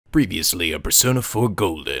Previously on Persona 4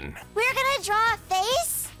 Golden. We're gonna draw a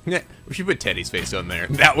face? Yeah, we should put Teddy's face on there.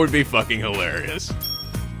 That would be fucking hilarious.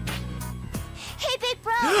 Hey, big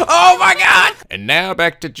bro! Oh my god! And now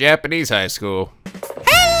back to Japanese high school.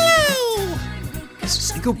 Hello! This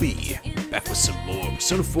is NicoB, back with some more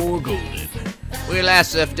Persona 4 Golden. We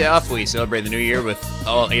last left off, we celebrated the new year with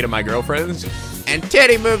all 8 of my girlfriends. And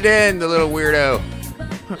Teddy moved in, the little weirdo.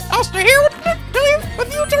 I'll stay here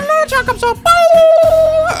with you till the lunch comes up.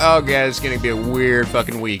 Oh god, it's gonna be a weird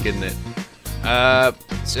fucking week, isn't it?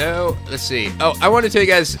 So, let's see. Oh, I want to tell you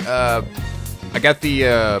guys, I got the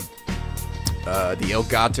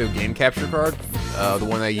Elgato game capture card. The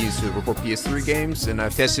one I use to record PS3 games, and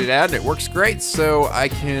I've tested it out, and it works great, so I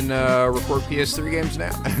can record PS3 games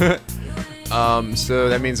now. So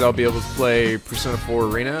that means I'll be able to play Persona 4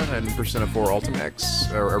 Arena and Persona 4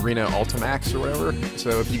 Ultimax, or Arena Ultimax, or whatever.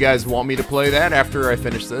 So if you guys want me to play that after I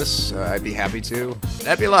finish this, I'd be happy to.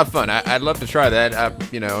 That'd be a lot of fun. I'd love to try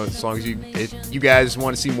that, you know, as long as you guys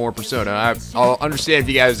want to see more Persona. I'll understand if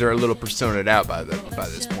you guys are a little Persona'd out by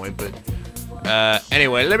this point, but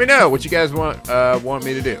anyway, let me know what you guys want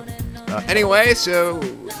me to do. Anyway, so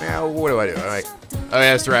now what do I do? All right. Oh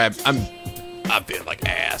yeah, that's right. I'm feeling like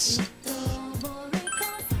ass.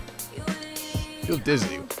 I feel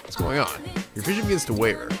dizzy. What's going on? Your vision begins to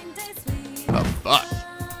waver. Oh fuck!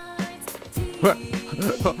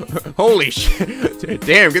 Holy shit!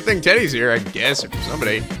 Damn, good thing Teddy's here, I guess, or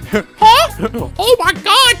somebody. Huh? Oh my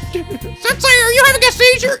god! Sensei, are you having a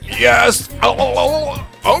seizure? Yes.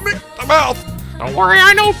 Oh me the mouth. Don't worry,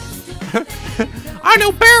 I know. I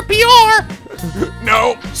know bear PR.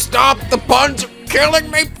 No, stop the puns! Killing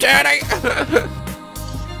me, Teddy.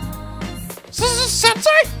 Sensei.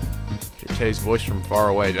 Teddy's voice from far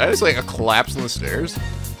away. Did I just like a collapse on the stairs?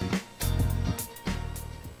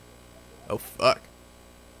 Oh fuck.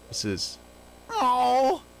 This is.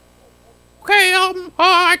 Oh. Okay,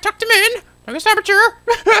 I tucked him in. Took his temperature.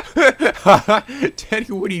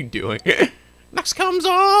 Teddy, what are you doing? Next comes.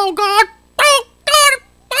 Oh god. Oh god.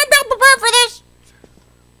 I'm not prepared for this.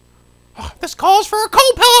 Oh, this calls for a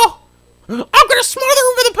cold pillow. I'm gonna smother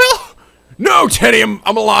over the pillow. No, Teddy,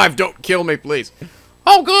 I'm alive. Don't kill me, please.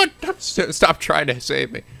 Oh, good. Stop trying to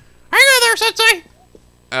save me. Hang in there, Sensei.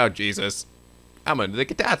 Oh, Jesus. I'm under the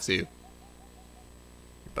Katatsu. Your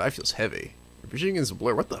body feels heavy. Your vision is a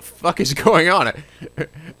blur. What the fuck is going on?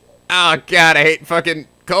 Oh, God, I hate fucking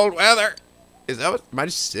cold weather. Is that what? Am I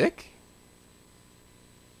just sick?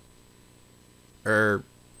 Or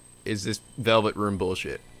is this Velvet Room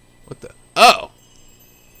bullshit? What the? Oh.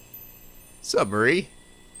 What's up, Marie?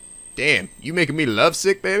 Damn, you making me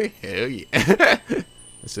lovesick, baby? Hell yeah.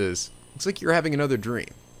 Looks like you're having another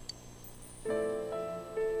dream.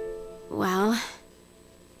 Well,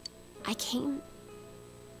 I came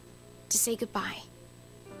to say goodbye.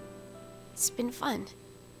 It's been fun.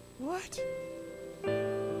 What?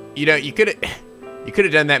 You know, you could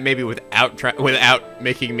have done that maybe without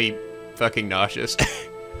making me fucking nauseous.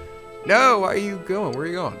 No, why are you going? Where are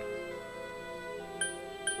you going?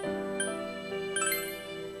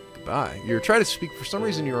 Goodbye. You're trying to speak. For some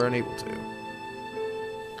reason, you were unable to.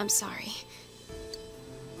 I'm sorry.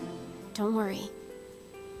 Don't worry.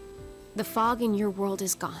 The fog in your world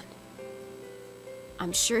is gone.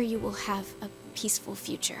 I'm sure you will have a peaceful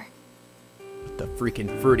future. What the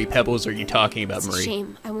freaking fruity pebbles are you talking about, Marie? It's a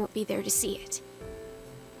shame I won't be there to see it.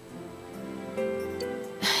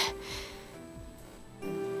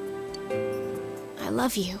 I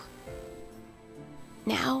love you.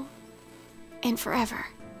 Now and forever.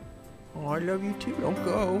 Oh, I love you too. Don't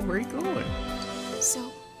go. Where are you going?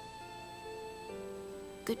 So,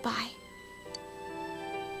 goodbye.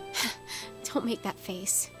 Don't make that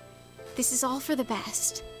face. This is all for the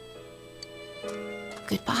best.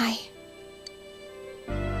 Goodbye.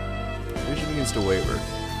 Vision begins to waver.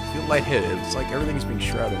 I feel lightheaded. It's like everything's being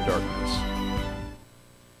shrouded in darkness.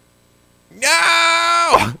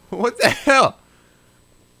 No! What the hell?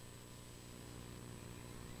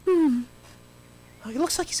 Oh, he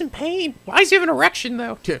looks like he's in pain. Why is he having an erection,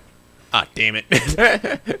 though? Ah, damn it.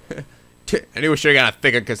 I knew we should have got a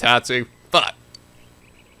thicker Katatsu. Fuck.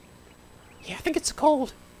 Yeah, I think it's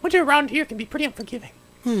cold. Winter around here can be pretty unforgiving.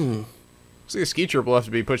 Looks like a ski trip will have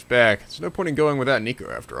to be pushed back. There's no point in going without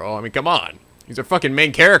Nico, after all. I mean, come on. He's our fucking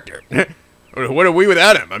main character. What are we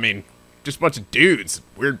without him? I mean, just a bunch of dudes.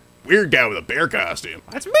 Weird guy with a bear costume.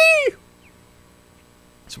 That's me!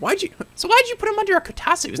 So why'd you put him under a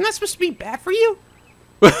Katatsu? Isn't that supposed to be bad for you?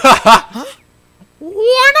 Huh?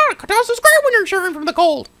 Why not? Katatsu's great when you're shivering from the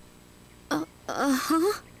cold.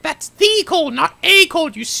 Huh? That's the cold, not a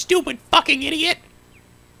cold, you stupid fucking idiot.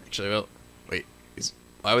 Actually, well, wait.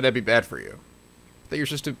 Why would that be bad for you? that you're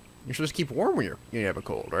supposed to keep warm when you have a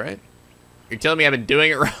cold, right? You're telling me I've been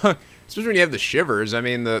doing it wrong? Especially when you have the shivers. I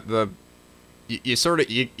mean, you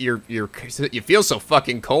feel so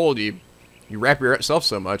fucking cold. You wrap yourself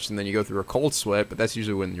so much, and then you go through a cold sweat. But that's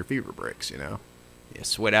usually when your fever breaks. You know, you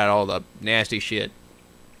sweat out all the nasty shit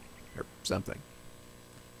or something.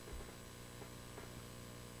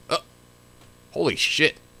 Oh, holy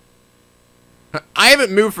shit! I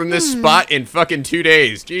haven't moved from this spot in fucking 2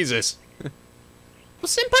 days. Jesus. Will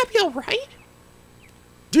Senpai be alright?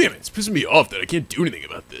 Damn it, it's pissing me off that I can't do anything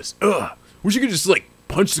about this. Ugh. Wish I could just, like,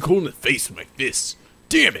 punch the cold in the face with my fists.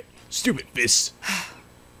 Damn it. Stupid fists.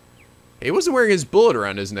 He wasn't wearing his bullet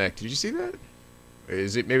around his neck. Did you see that? Or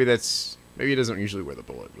is it maybe he doesn't usually wear the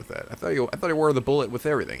bullet with that. I thought he wore the bullet with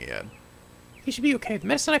everything he had. He should be okay. The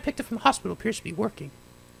medicine I picked up from the hospital appears to be working.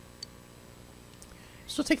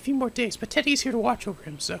 It'll take a few more days, but Teddy's here to watch over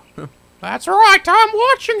him, so... That's right, I'm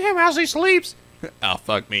watching him as he sleeps. Oh,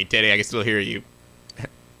 fuck me, Teddy, I can still hear you.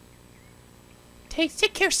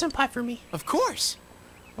 Take care, Senpai, for me. Of course.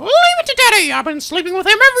 Leave it to Daddy. I've been sleeping with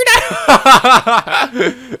him every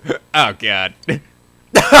day. Oh, God.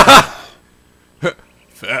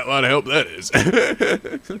 Fat lot of help that is.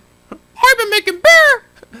 I've been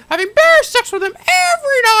having bear sex with him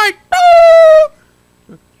every night.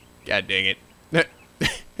 God dang it.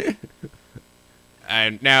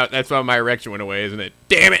 And now that's why my erection went away, isn't it?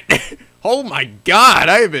 Damn it. Oh, my God.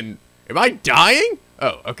 Am I dying?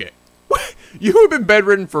 Oh, okay. You have been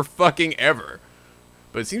bedridden for fucking ever.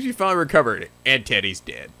 But it seems you finally recovered, and Teddy's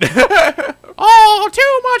dead. Oh,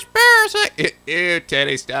 too much bear sex. Ew,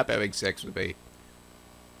 Teddy, stop having sex with me.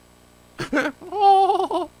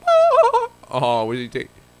 Oh, What did he take?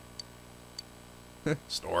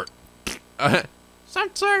 Snort.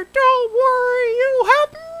 Sensei, don't worry, you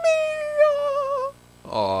have me.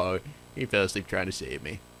 Oh, he fell asleep trying to save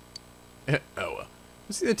me. Oh, well.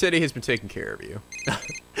 I see that Teddy has been taking care of you.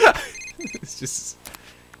 It's just...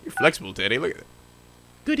 You're flexible, Teddy. Look at that.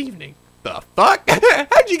 Good evening. The fuck?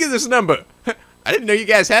 How'd you get this number? I didn't know you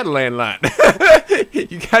guys had a landline.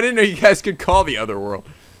 I didn't know you guys could call the other world.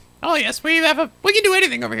 Oh yes, we can do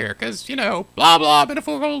anything over here, cause you know, blah blah,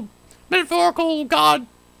 metaphorical god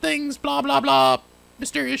things, blah blah blah,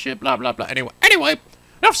 mysterious shit, blah blah blah. Anyway,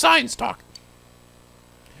 enough science talk.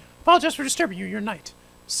 Apologize for disturbing you your night.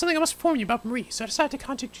 There's something I must inform you about Marie, so I decided to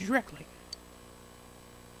contact you directly.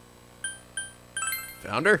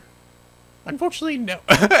 Found her? Unfortunately, no.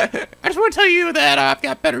 I just want to tell you that I've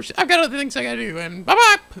got other things I gotta do, and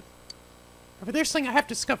bye-bye! But there's something I have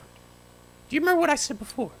discovered. Do you remember what I said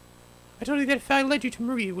before? I told you that if I led you to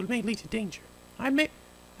Marie, it may lead to danger. I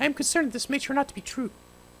am concerned that this may turn out to be true.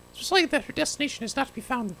 It's likely that her destination is not to be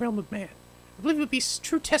found in the realm of man. I believe it would be a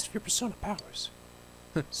true test of your persona powers.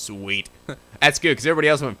 Sweet. That's good, because everybody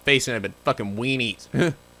else I've been facing have been fucking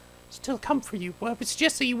weenies. Still come for you. Well, if it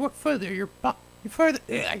suggests that you work further, Why do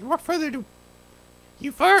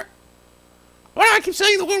I keep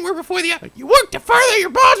saying the one word before the other? You work to further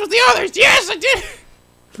your bonds with the others! Yes, I did!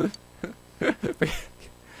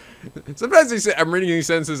 Sometimes I'm reading these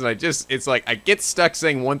sentences and it's like I get stuck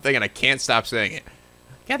saying one thing and I can't stop saying it.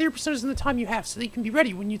 Gather your personas in the time you have so that you can be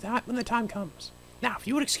ready when the time comes. Now, if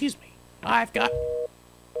you would excuse me, I've got...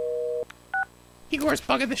 Igor's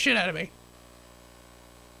bugging the shit out of me.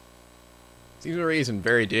 Seems Marie is in a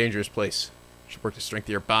very dangerous place. You should work to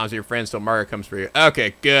strengthen your bonds with your friends till Margaret comes for you.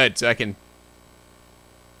 Okay, good. So that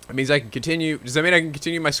means I can continue. Does that mean I can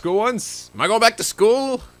continue my school ones? Am I going back to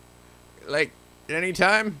school? Like, at any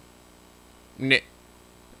time? It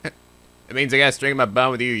means I gotta strengthen my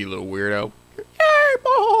bond with you, you little weirdo. Yay,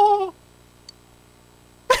 boy!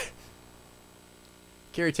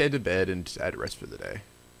 Carry Ted to bed and decide to rest for the day.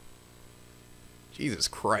 Jesus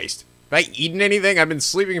Christ. Have I eaten anything? I've been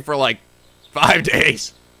sleeping for like 5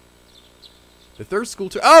 days. The third school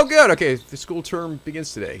term. Oh, good. Okay, the school term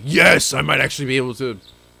begins today. Yes, I might actually be able to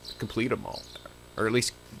complete them all. Or at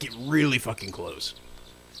least get really fucking close.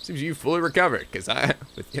 Seems you fully recovered, because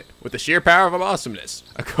with the sheer power of awesomeness,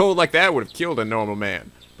 a cold like that would have killed a normal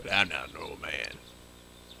man. But I'm not a normal man.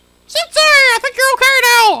 Sensei, I think you're okay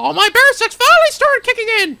now. All my bear sex finally started kicking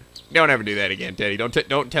in. Don't ever do that again, Teddy.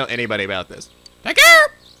 Don't tell anybody about this. Take care.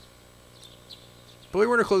 Boy,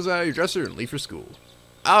 we're gonna close out your dresser and leave for school.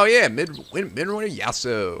 Oh yeah, midwinter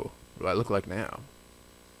Yasso. What do I look like now?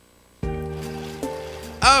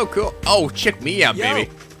 Oh cool. Oh, check me out, baby.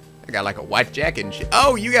 I got like a white jacket and shit.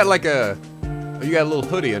 Oh, you got a little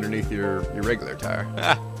hoodie underneath your regular attire.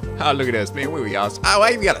 Oh, look at us, man. We awesome. Oh, I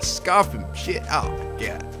even got a scarf and shit. Oh my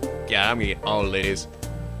god. Yeah, I'm gonna get all the ladies.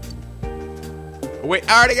 Oh, wait,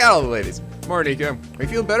 I already got all the ladies. More Nico. Are you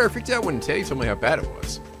feeling better? I freaked out when Teddy told me how bad it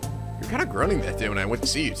was. Your kind of grunting that day when I went to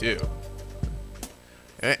see you, too.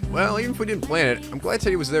 Well, even if we didn't plan it, I'm glad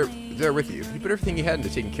Teddy was there with you. He put everything he had into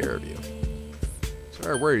taking care of you.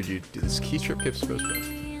 Sorry I worried you. Did this ski trip get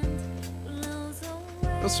postponed?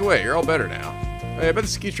 No sweat, you're all better now. Hey, about the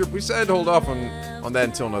ski trip, we decided to hold off on that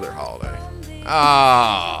until another holiday.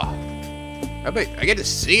 Ah, I get to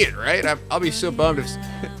see it, right? I'll be so bummed if...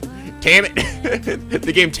 Damn it!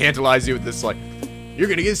 The game tantalized you with this, like, you're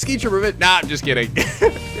gonna get a ski trip of it? Nah, I'm just kidding.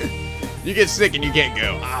 You get sick and you can't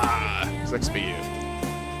go. Ah, sucks to be you.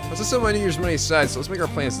 Let's set my New Year's money aside, so let's make our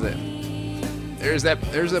plans then. There's that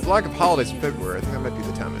block of holidays in February. I think that might be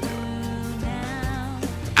the time to do it.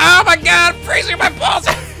 Oh my god, I'm freezing my balls!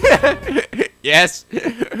 Yes,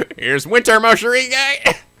 here's Winter Moshiri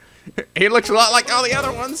guy. He looks a lot like all the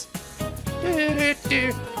other ones. Hey,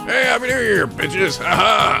 Happy New Year, bitches!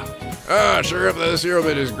 Haha! Sure hope that this year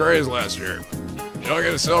will be as great as last year. Y'all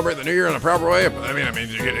get to celebrate the New Year in a proper way, but I mean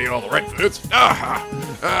you get to eat all the right foods.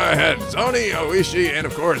 I had zoni, oishi, and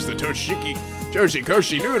of course the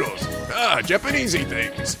toshikoshi noodles. Japanesey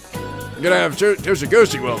things. I'm gonna have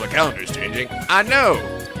toshikoshi while the calendar's changing. I know.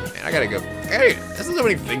 Man, I gotta go. Hey, there's so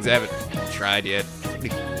many things I haven't tried yet. So many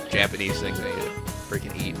Japanese things I need to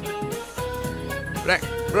freaking eat. But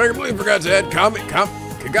I completely forgot to add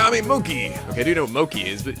Kagami Moki. Okay, I do know what Moki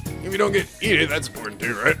is, but if you don't eat it, that's important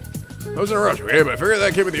too, right? I was in a rush, okay, but I figured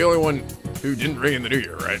that kid was the only one who didn't ring in the New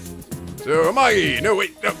Year, right? So, Amagi, no,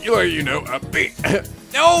 wait, no, you know, me.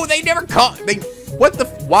 No, they never call,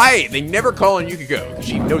 why? They never call on Yukiko, because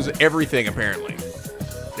she knows everything, apparently.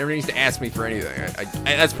 Never needs to ask me for anything.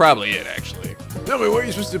 That's probably it, actually. Tell me, what are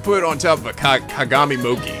you supposed to put on top of a Kagami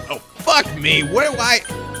Moki? Oh, fuck me, what do I,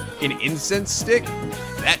 an incense stick?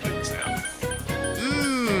 That doesn't sound.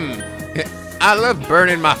 I love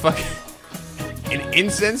burning my fucking... An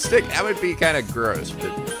incense stick? That would be kind of gross,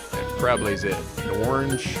 but that probably is it. An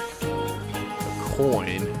orange, a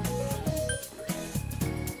coin.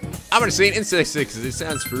 I'm gonna say an incense stick because it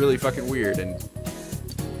sounds really fucking weird and...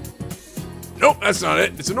 Nope, that's not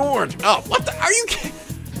it. It's an orange. Oh, what the? Are you kidding?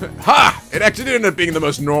 Ha! It actually ended up being the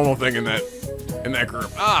most normal thing in that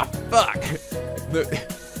group. Ah, fuck.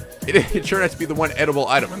 It turned out to be the one edible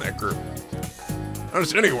item in that group. Not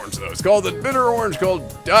just any orange though. It's called the bitter orange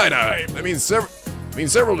called Dai. That means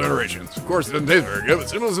several generations. Of course, it doesn't taste very good, but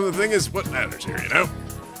symbolism of the thing is what matters here, you know?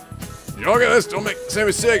 You all get this, don't make the same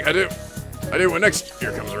mistake I do when next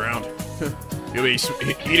year comes around. You'll be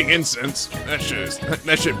eating incense. That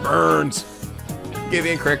shit burns. You gave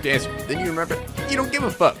the incorrect answer. Then you remember, you don't give a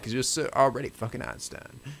fuck, because you're so already fucking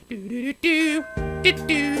Einstein.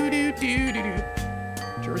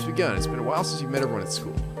 Tour's begun. It's been a while since you've met everyone at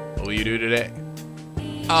school. What will you do today?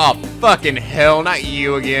 Oh, fucking hell, not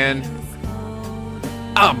you again.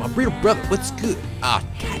 Ah, my real brother, what's good? Ah,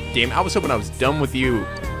 goddamn, I was hoping I was done with you.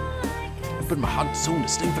 I put my heart and soul into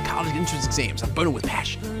studying for college entrance exams. I'm burning with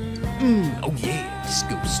passion. Oh yeah,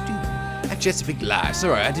 school student. That's just a big lie.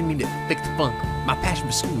 Sorry, I didn't mean to fake the funk. My passion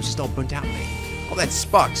for school is just all burnt out, man. All that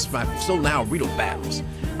sparks my soul now riddle battles.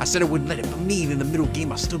 I said I wouldn't let it, but me in the middle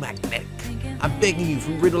game, I'm still magnetic. I'm begging you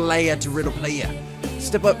from riddle layer to riddle player.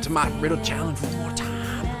 Step up to my riddle challenge one more time.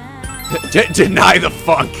 Deny the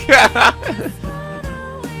funk.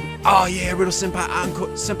 Oh yeah, Riddle Senpai encore,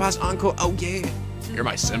 Senpai's encore. Oh yeah. You're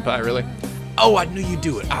my senpai, really? Oh, I knew you'd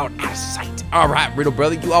do it. Out of sight. All right, Riddle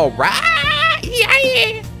brother, you all right?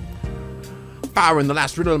 Yeah. Firing the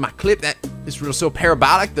last riddle in my clip. This riddle's so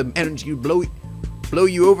parabolic, the energy would blow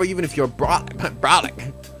you over even if you're brolic.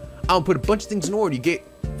 I'm gonna put a bunch of things in order. You get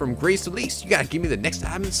from grace to least. You gotta give me the next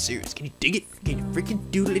item in the series. Can you dig it? Can you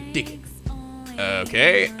freaking doodle it, dig it?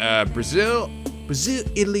 Okay, Brazil,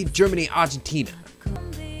 Italy, Germany, Argentina.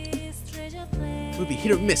 Would be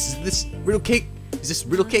hit or miss. Is this riddle cake? Is this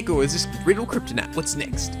riddle cake or is this riddle kryptonite? What's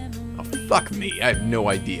next? Oh, fuck me. I have no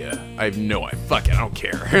idea. Fuck it, I don't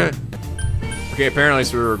care. Okay, apparently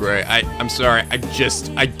it's riddle gray. I'm sorry. I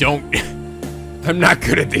don't. I'm not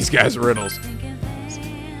good at these guys' riddles.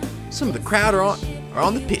 Some of the crowd are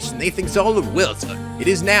on the pitch and they think it's all over. Well, it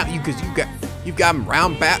is now because you've got them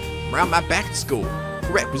round my back at school.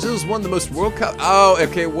 Correct. Brazil's won the most World Cup. Oh,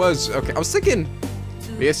 okay, it was. Okay, I was thinking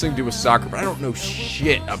it has something to do with soccer, but I don't know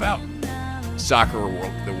shit about soccer or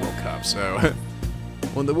the World Cup. So,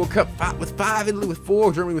 won the World Cup with 5, Italy with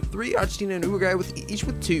 4, Germany with 3, Argentina and Uruguay each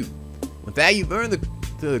with 2. With that, you've earned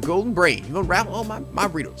the golden brain. You've unraveled all my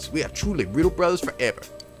riddles. We are truly riddle brothers forever.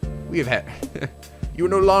 We have had. You are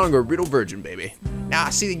no longer a riddle virgin, baby. Now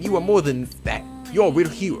I see that you are more than that. You're a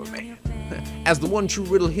riddle hero, man. As the one true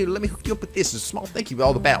riddle hero, let me hook you up with this. A small thank you for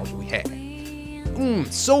all the battles we had.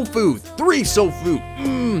 Soul food. 3 soul food.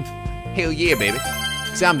 Hell yeah, baby.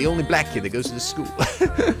 'Cause I'm the only black kid that goes to this school.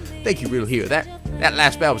 Thank you, Riddle Hero. That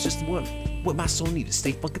last battle was just the one. What my soul needed to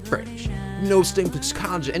stay fucking fresh. No stimulus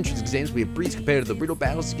conjure entrance exams we have breeze compared to the riddle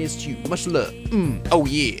battles against you. Much love. Oh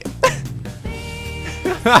yeah.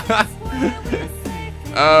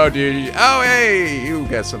 Oh dude. Oh hey, you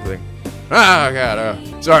got something. Oh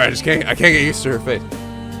god. Sorry, I can't get used to her face.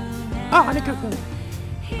 Oh, NicoB.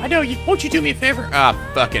 I know you. Won't you do me a favor? Ah,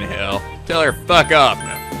 fucking hell. Tell her fuck off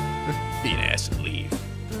now. Be an ass and leave.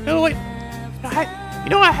 No, wait. You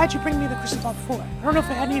know, I had you bring me the crystal ball before. I don't know if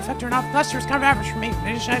it had any effect or not, but last year was kind of average for me. In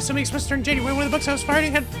addition, I had something supposed to turn January. One of the books I was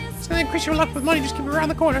fighting had it's gonna increase your luck with money. Just keep it around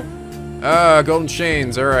the corner. Golden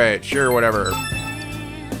chains. Alright, sure, whatever.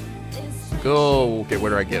 Go. Okay, where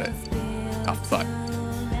do I get it? Oh, fuck.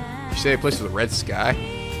 You say a place with a red sky?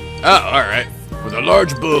 Oh, alright. With a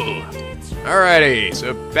large bull. Alrighty,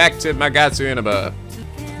 so back to Magatsu Inaba.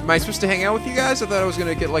 Am I supposed to hang out with you guys? I thought I was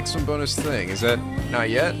gonna get like some bonus thing. Is that not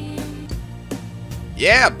yet?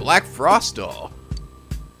 Yeah, Black Frost doll.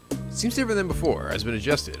 Seems different than before. Has been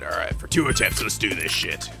adjusted. Alright, for 2 attempts, let's do this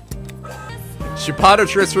shit. Shibata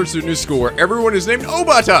transfers to a new school where everyone is named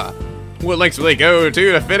Obata. What lengths will they go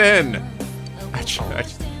to fit in? I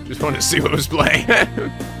just wanted to see what was playing.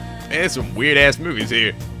 Man, some weird ass movies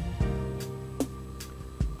here.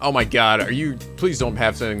 Oh my god, are you... Please don't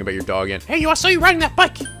have something about your dog in. Hey, I saw you riding that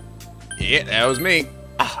bike. Yeah, that was me.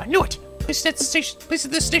 Ah, I knew it. Places at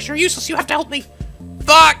this station are useless. You have to help me.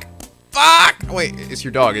 Fuck! Fuck! Wait, it's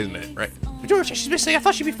your dog, isn't it? Right? Georgia, she's missing. I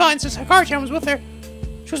thought she'd be fine since Hikaru-chan was with her.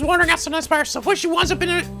 She was wandering out sometimes by herself. What if she winds up in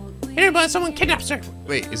it, but someone kidnaps her?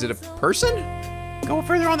 Wait, is it a person? Go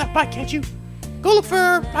further on that bike, can't you? Go look for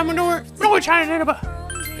her. I'm nowhere trying to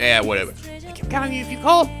NicoB. Yeah, whatever. I keep counting you if you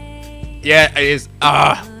call. Yeah, it is.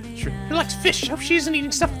 She likes fish. Hope she isn't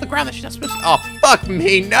eating stuff off the ground that she's not supposed to. Oh, fuck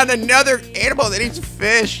me. Not another animal that eats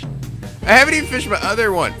fish. I haven't eaten fish my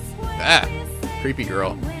other one. Ah, creepy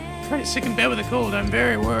girl. I'm pretty sick in bed with a cold. I'm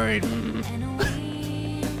very worried.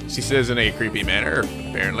 She says in a creepy manner,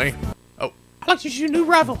 apparently. Oh. I'd like to introduce a new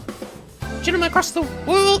rival. Gentlemen across the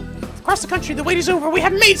world, across the country, the wait is over. We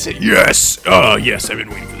have mates it. Yes. Yes, I've been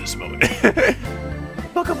waiting for this moment.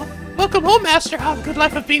 Welcome home, master. Have a good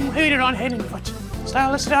life of being waited on hand and foot.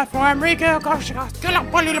 Stylist for America.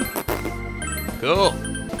 Cool.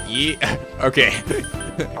 Yeah. Okay.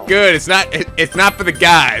 Good. It's not for the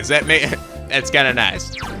guys. That's kind of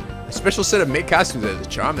nice. A special set of mate costumes that has a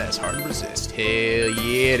charm that's hard to resist. Hell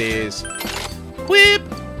yeah, it is. Whip.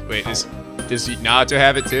 Wait, does Naruto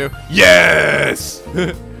have it too? Yes.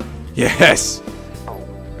 Yes.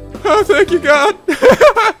 Oh, thank you, God.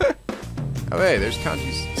 Oh, hey, there's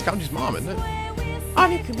Kanji's. It's Kanji's mom, isn't it?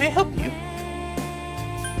 Nico, may I help you?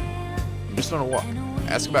 I'm just on a walk.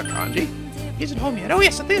 Ask about Kanji? He isn't home yet. Oh,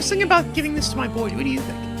 yes, I think I was thinking about giving this to my boy. What do you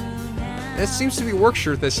think? That seems to be a work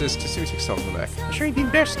shirt that says Tatsumi Textile on the back. I'm sure he'd be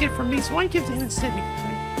embarrassed to get it from me, so why don't you give it to him instead, Nico?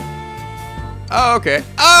 Oh, okay.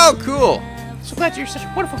 Oh, cool. So glad you're such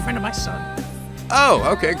a wonderful friend of my son. Oh,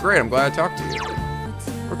 okay, great. I'm glad I talked to you.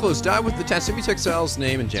 We're close. Die with the Tatsumi Textiles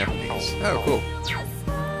name in Japanese. Oh, cool.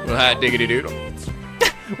 Well, hot diggity doodle.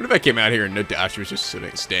 What if I came out here and Nadashi was just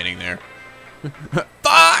standing there?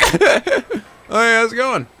 Fuck! Oh, hey, how's it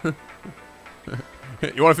going?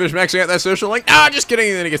 You want to finish maxing out that social link? Ah, just kidding.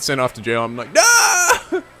 And then he gets sent off to jail. I'm like,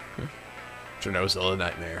 no! Sure knows all the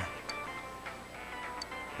nightmare.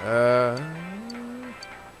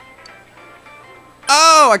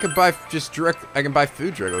 Oh, I can buy I can buy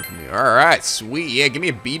food directly from you. All right, sweet. Yeah, give me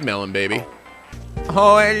a bead melon, baby.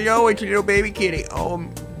 Oh, hello, it's little baby kitty.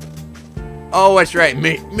 Oh, that's right,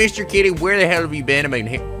 Mr. Kitty. Where the hell have you been? I've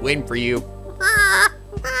been waiting for you. I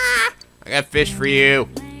got fish for you.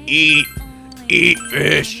 Eat. Eat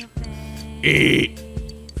fish. Eat.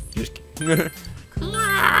 Just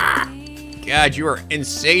God, you are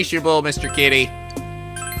insatiable, Mr. Kitty.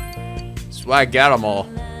 That's why I got them all.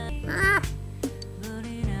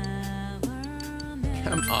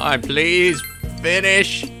 Come on, please.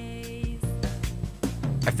 Finish.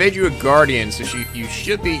 I fed you a guardian, so you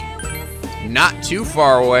should be not too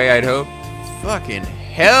far away, I'd hope. Fucking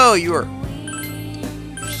hell, you are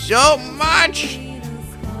so much.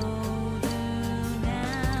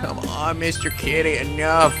 Come on, Mr. Kitty,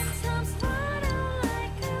 enough.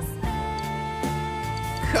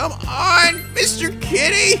 Come on, Mr.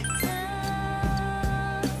 Kitty.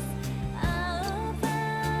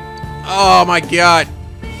 Oh my god.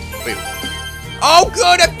 Wait. Oh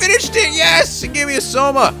good, I finished it, yes! It gave me a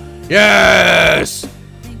soma. Yes!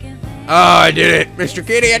 Oh, I did it. Mr.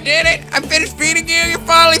 Kitty, I did it! I finished feeding you, you're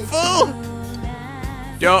finally full!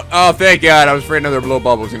 Don't, oh thank god, I was afraid another blow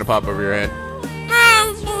bubble was gonna pop over your head.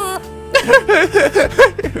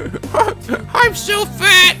 I'm so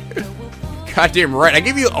fat. Goddamn right. I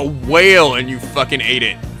gave you a whale and you fucking ate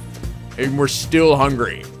it. And we're still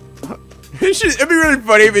hungry. It'd be really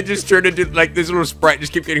funny if it just turned into like this little sprite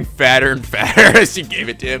just kept getting fatter and fatter as you gave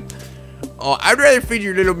it to him. Oh, I'd rather feed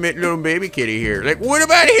your little baby kitty here. Like, what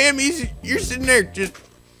about him? You're sitting there just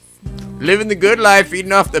living the good life,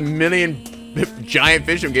 eating off the million giant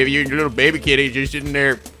fish I'm giving you, and your little baby kitty just sitting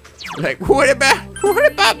there. Like, what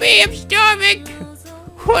about me? I'm starving.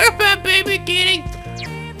 What about baby kitty?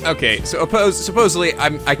 Okay, so supposedly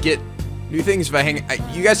I get new things if I hang.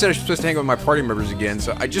 You guys said I'm supposed to hang out with my party members again,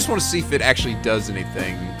 so I just want to see if it actually does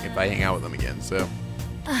anything if I hang out with them again. So.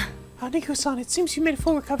 Nico-san, it seems you made a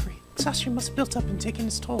full recovery. Exhaustion must have built up and taken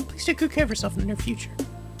its toll. Please take good care of yourself in the near future.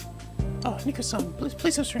 Oh, Nico-san,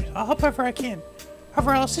 please don't strain. I'll help however I can.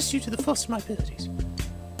 However, I'll assist you to the fullest of my abilities.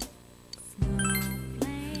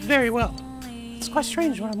 Very well. It's quite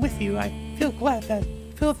strange when I'm with you. I feel that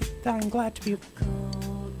I'm glad to be with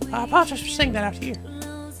you. I apologize for saying that out here.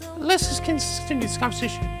 Let's just continue this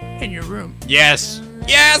conversation in your room. Yes!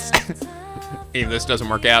 Yes! Even if this doesn't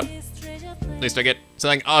work out, at least I get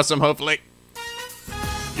something awesome, hopefully.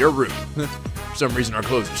 Your room. For some reason, our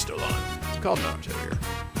clothes are still on. It's called Naruto here.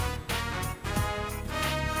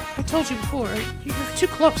 I told you before, you're too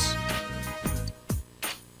close.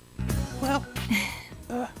 Well,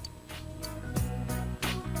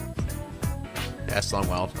 That's long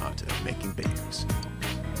while Naruto making babies.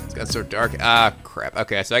 It's got so dark. Ah, crap.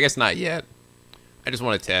 Okay, so I guess not yet. I just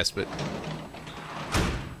want to test, but...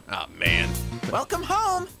 Oh, man. Welcome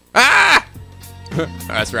home. Ah! Oh,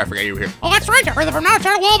 that's right, I forgot you were here. oh, that's right. I heard that from now to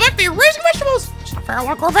a while back they're raising vegetables. It's not fair. I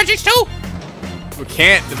want to grow veggies too. We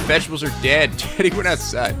can't. The vegetables are dead. Teddy went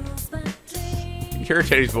outside. You hear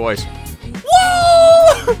Teddy's voice.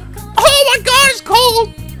 Whoa! Oh my God, it's cold.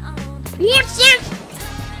 What's this?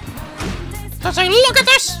 I say, look at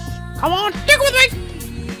this. Come on, dig with me.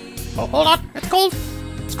 Oh, hold on. It's cold.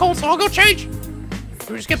 It's cold, so I'll go change.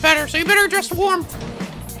 We just get better, so you better dress warm.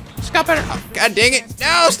 Just got better. Oh, God dang it.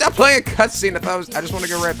 No, stop playing a cutscene. I just want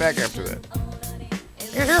to go right back after that.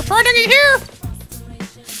 Here, try digging here.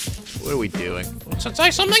 What are we doing?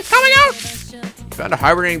 Sensei, something's coming out. Found a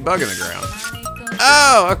hibernating bug in the ground.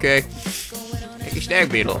 Oh, okay. Take a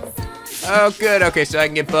stag beetle. Oh, good. Okay, so I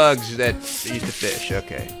can get bugs that used to fish.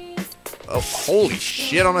 Okay. Oh, holy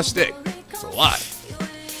shit on a stick. That's a lot.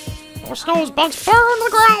 More snows bugs burn on the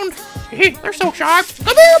ground. They're so sharp.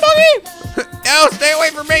 Come here, Buggy. No, stay away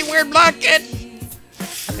from me, weird black kid.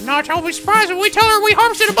 Not I'll be surprised if we tell her we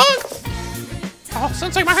harvested a bug. Oh,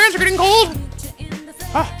 Sensei, my hands are getting cold.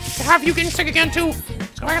 To have you getting sick again, too.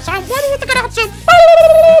 So I guess I'm waiting with the Ganatsu.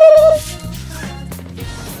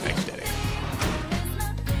 Thanks, Daddy.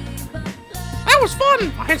 That was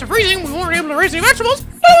fun. My hands are freezing. We weren't able to raise any vegetables.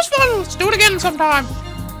 But it was fun. Let's do it again sometime.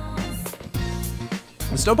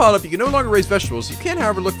 In Snow Pile Up, you can no longer raise vegetables. You can,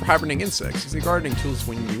 however, look for hibernating insects. Use the gardening tools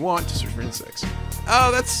when you want to search for insects.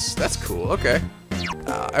 Oh, that's cool. Okay.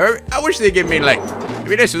 I wish they gave me, like... It'd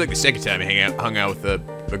be nice if, like, the second time I hung out with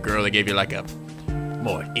a girl, they gave you, like, a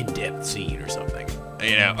more in-depth scene or something.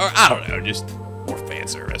 You know? Or, I don't know, just more fan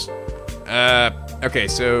service. Okay,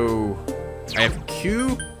 so... I have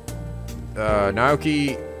Q,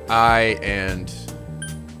 Naoki, I, and...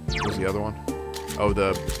 What was the other one? Oh,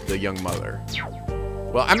 the young mother.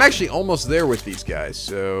 Well, I'm actually almost there with these guys,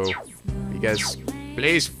 so... You guys,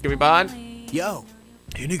 please, can we bond? Yo.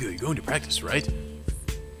 Hey, Nico, you're going to practice, right?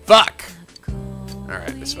 Fuck!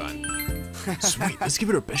 Alright, that's fine. Sweet, let's give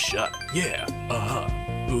it our best shot. Yeah,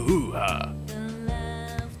 uh-huh. Ooh-ha.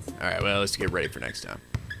 Alright, well, let's get ready for next time.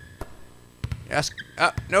 Ask...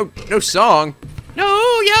 no song!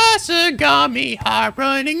 No Yasagami, high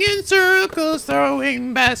running in circles,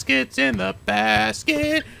 throwing baskets in the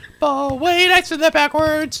basket. Ball, wait, I said that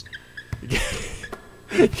backwards.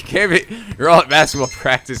 You can't be... You're all at basketball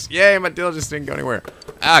practice. Yay, my deal just didn't go anywhere.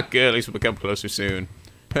 Ah, good, at least we'll become closer soon.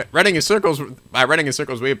 Running in circles, by running in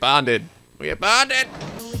circles, we have bonded. We have bonded!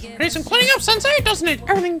 Need some cleaning up, Sensei, doesn't it?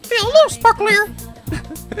 Everything feel a little sparklier.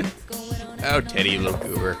 Oh, Teddy, you little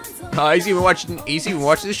goober. He's even watching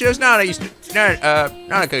the shows now.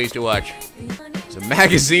 Nanako used to watch. It's a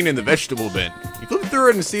magazine in the vegetable bin. You flip through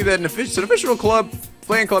it and see that it's an official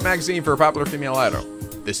fan club magazine for a popular female idol.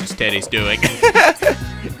 This is Teddy's doing.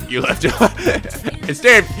 You left it.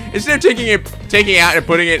 Instead of taking it out and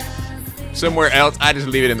putting it somewhere else, I just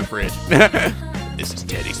leave it in the fridge. This is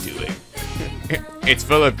Teddy's doing. It's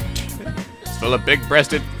full of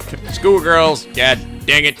big-breasted schoolgirls. God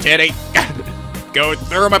dang it, Teddy! Go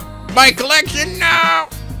through my collection now.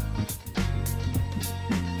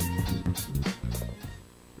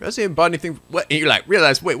 I haven't bought anything. What? And you're like,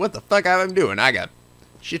 realize, wait, what the fuck have I been doing? I got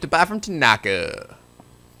shit to buy from Tanaka.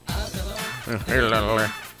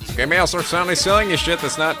 Okay, me also soundly selling you shit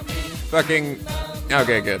that's not fucking...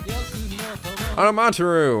 Okay, good.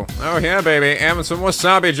 Onomaturu. Oh yeah, baby. And some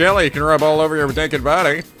wasabi jelly you can rub all over your naked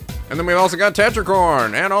body. And then we've also got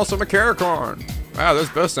tetracorn and also macaracorn. Wow, those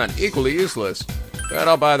both sound equally useless. But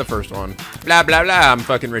I'll buy the first one. Blah, blah, blah. I'm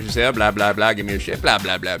fucking rich as hell. Blah, blah, blah. Give me your shit. Blah,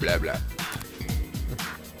 blah, blah, blah, blah.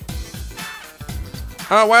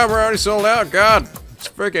 Oh, wow, we're already sold out. God, it's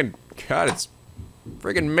freaking... God, it's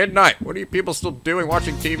freaking midnight. What are you people still doing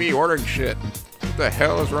watching TV, ordering shit? What the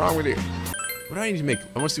hell is wrong with you? What do I need to make?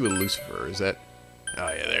 I want to see what Lucifer is. That... Oh,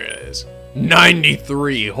 yeah, there it is.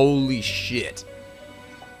 93. Holy shit.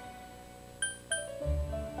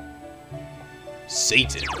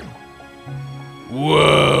 Satan.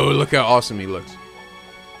 Whoa, look how awesome he looks.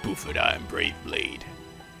 Buffet Iron Brave Blade.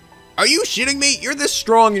 Are you shitting me? You're this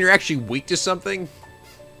strong and you're actually weak to something?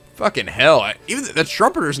 Fucking hell. Even the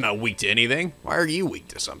trumpeter's not weak to anything. Why are you weak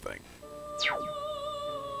to something?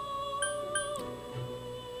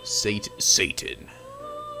 Satan.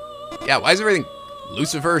 Yeah, why is everything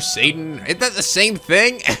Lucifer, Satan? Isn't that the same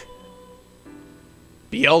thing?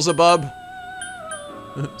 Beelzebub?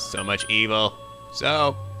 So much evil.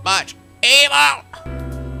 So much evil!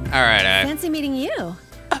 Alright, Fancy meeting you.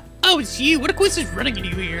 Oh, it's you. What a coincidence running into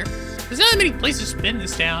you here. There's not that many places to spin in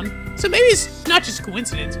this town. So maybe it's not just a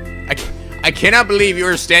coincidence. I cannot believe you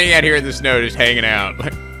were standing out here in the snow just hanging out.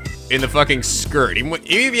 In the fucking skirt. Even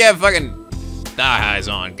if you have fucking thigh highs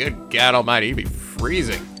on. Good God almighty, you'd be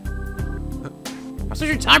freezing. I'm such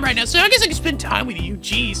your time right now, so I guess I can spend time with you.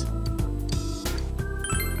 Jeez.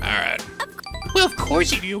 Alright. Well, of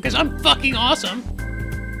course you do, because I'm fucking awesome.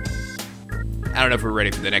 I don't know if we're ready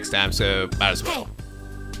for the next time, so might as well.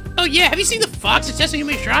 Oh yeah, have you seen the fox that's testing in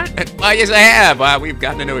my shrine? Well, yes I have. We've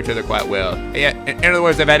gotten to know each other quite well. Yeah, in other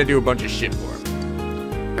words, I've had to do a bunch of shit for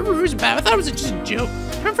him. I was bad. I thought it was just a joke.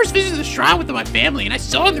 I remember first visiting the shrine with my family, and I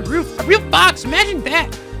saw on the roof a real fox. Imagine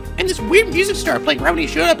that. And this weird music started playing right when he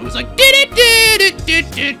showed up. It was like...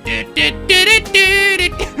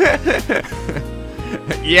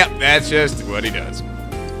 Yep, that's just what he does.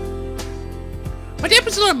 My dad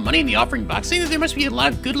puts a lot of money in the offering box, saying that there must be a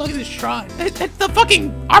lot of good luck in this shrine. The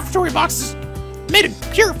fucking offertory box is made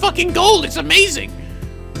of pure fucking gold. It's amazing.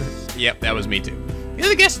 Yep, that was me too. The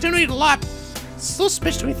other guests donated a lot. It's a little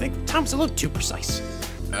suspicious to me. Think Tom's a little too precise.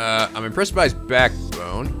 I'm impressed by his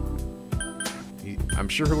backbone. I'm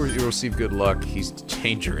sure he'll receive good luck. He's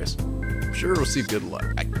dangerous. I'm sure he'll receive good luck.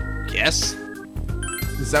 I guess.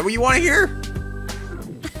 Is that what you want to hear?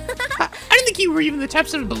 I didn't think you were even the type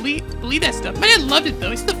to believe that stuff. My dad loved it though.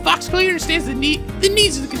 He's the fox clearly understands the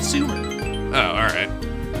needs of the consumer. Oh, all right.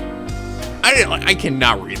 I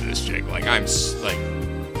cannot read this chick. Like I'm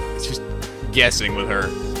just guessing with her.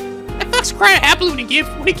 That fox cried happily when he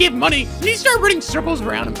gave money, and he started running circles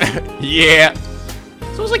around him. Yeah.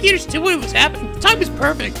 So it was like he understood what was happening. The time was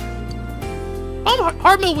perfect. I'm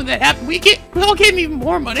Hardmill when that happened. We all gave him even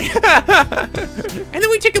more money. And then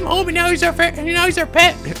we took him home, and now he's our pet.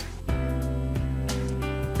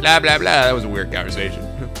 Blah blah blah. That was a weird conversation.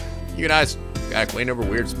 You and I gotta clean over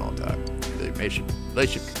weird small talk. The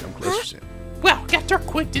relationship could come closer soon. Wow, got dark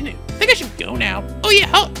quick, didn't it? I think I should go now. Oh yeah,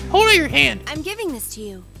 hold out your hand. I'm giving this to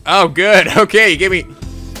you. Oh good. Okay, you gave me.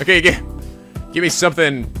 Okay, give me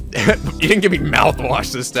something. You didn't give me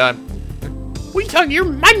mouthwash this time. What are you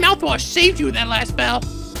talking? My mouthwash saved you with that last spell.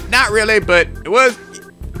 Not really, but it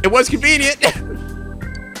was convenient.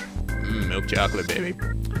 Milk chocolate, baby.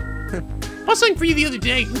 I was something for you the other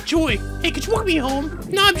day. Enjoy. Hey, could you walk me home?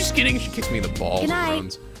 No, I'm just kidding. She kicks me in the balls Good and night.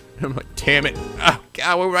 runs. I'm like, damn it. Oh,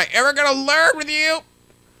 God, what am I ever gonna learn with you?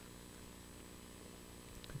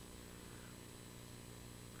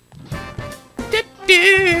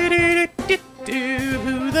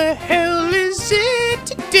 Who the hell is it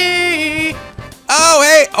today? Oh,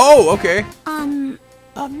 hey. Oh, okay.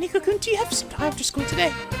 Nico-kun, do you have some time after school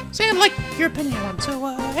today? Say I'd like your opinion on. So,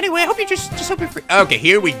 anyway, I hope you just hope you're free. Okay,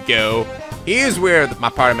 here we go. Here's where my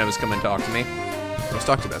party members come and talk to me. Let's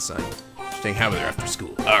talk to that son. Just hang out with her after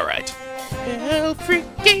school. All right. Hell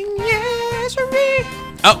freaking yes for me.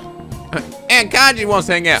 Oh, and Kanji wants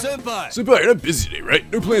to hang out. Senpai, you're not busy today,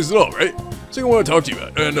 right? No plans at all, right? Something I want to talk to you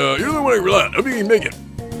about. And you're the only one I can rely on. Hope you can make it.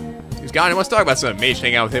 He's gone. He wants to talk about something. Maybe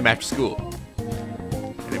hang out with him after school.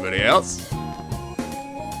 Anybody else?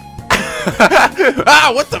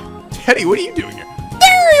 Ah, what the? Teddy, what are you doing here?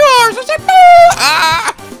 There you are. So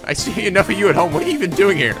Ah! I see enough of you at home. What are you even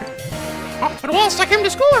doing here? Oh, it's been a while since I came to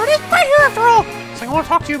school. It is right here after all. Something I want to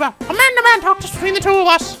talk to you about. A man-to-man talk just between the two of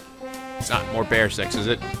us. It's not more bear sex, is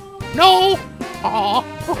it? No. Aw.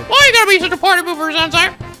 Why you gotta be such a party pooper,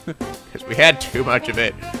 Sensei? Because we had too much of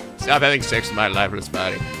it. Stop having sex with my lifeless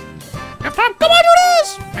body. If time, come on, do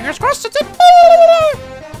this! Fingers crossed, it's it.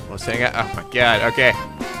 Let's hang out. Oh my god, okay.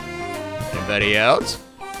 Anybody else?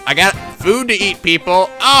 I got food to eat, people.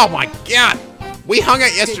 Oh my god. We hung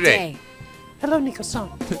out yesterday. Hello, Nico-san.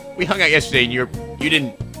 We hung out yesterday and you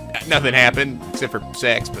didn't, nothing happened except for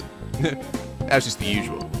sex, but that was just the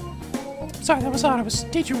usual. Sorry, that was odd. I was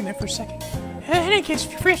daydreaming there for a second. In any case,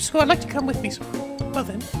 if you're free after school, I'd like to come with me. So, well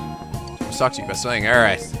then. Let's talk to you about something. All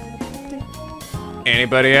right.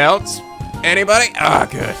 Anybody else? Anybody? Ah,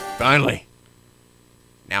 good. Finally.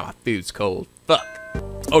 Now my food's cold. Fuck.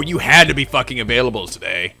 Oh, you had to be fucking available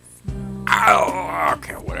today. Oh,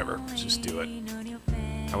 okay, whatever. Let's just do it.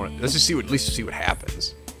 Let's just see what, at least see what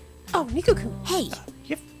happens. Oh, Nico-kun. Hey.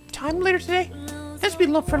 You have time later today? That's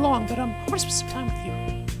been for long, but I want to spend some time with you.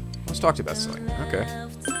 Let's talk to you about something. Okay.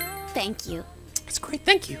 Thank you. That's great,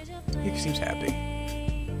 thank you. He seems happy.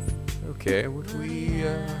 Okay, what do we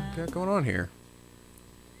got going on here?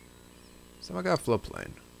 Someone got a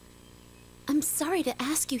floodplain. I'm sorry to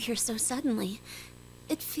ask you here so suddenly.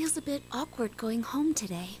 It feels a bit awkward going home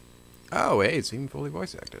today. Oh, hey, it's even fully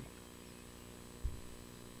voice acted.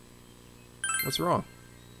 What's wrong?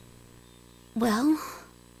 Well,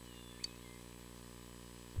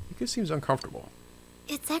 He just seems uncomfortable.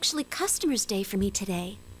 it's actually Customer's Day for me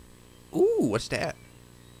today. Ooh, what's that?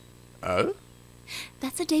 Oh?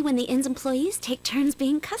 That's a day when the inn's employees take turns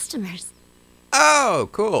being customers. Oh,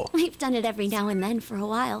 cool. We've done it every now and then for a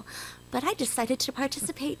while, but I decided to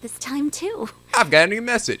participate this time too. I've got a new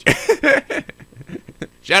message.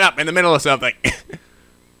 Shut up, in the middle of something.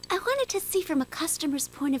 I wanted to see from a customer's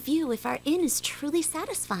point of view if our inn is truly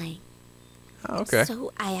satisfying. Oh, okay.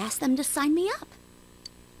 So I asked them to sign me up.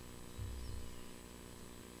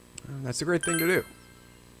 That's a great thing to do.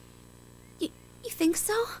 You think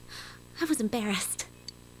so? I was embarrassed.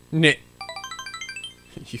 Nit.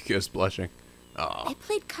 Yuko's blushing. I Oh,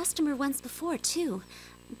 played customer once before too,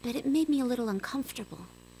 but it made me a little uncomfortable.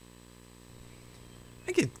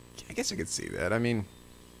 I guess I could see that. I mean,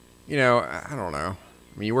 you know, I don't know.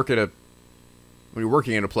 I mean, when you're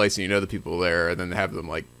working in a place and you know the people there, and then have them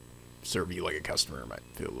like serve you like a customer, might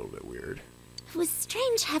feel a little bit weird. It was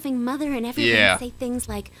strange having Mother and everyone say things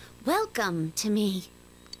like, "Welcome" to me.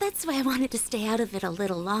 That's why I wanted to stay out of it a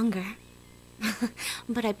little longer.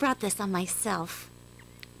 But I brought this on myself.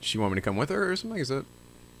 She want me to come with her or something? Is that?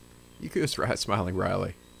 Yuko's smiling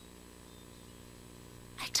wryly.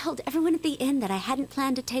 I told everyone at the inn that I hadn't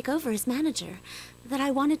planned to take over as manager, that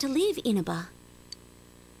I wanted to leave Inaba.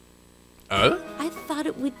 I thought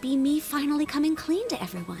it would be me finally coming clean to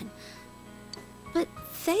everyone. But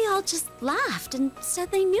they all just laughed and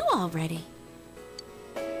said they knew already.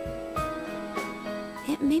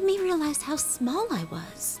 It made me realize how small I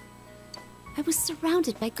was. I was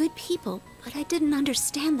surrounded by good people, but I didn't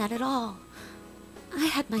understand that at all. I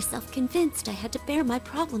had myself convinced I had to bear my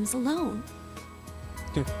problems alone.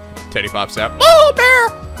 Teddy pops out. Oh,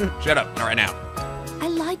 bear! Shut up, not right now. I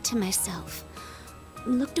lied to myself,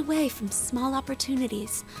 and looked away from small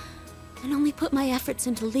opportunities, and only put my efforts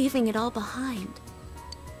into leaving it all behind.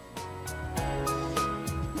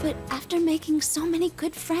 But after making so many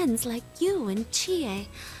good friends like you and Chie,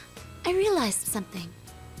 I realized something.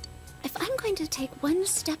 If I'm going to take one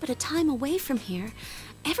step at a time away from here,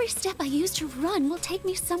 every step I use to run will take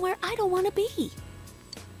me somewhere I don't want to be.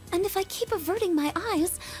 And if I keep averting my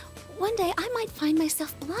eyes, one day I might find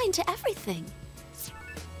myself blind to everything.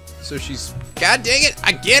 So she's... God dang it!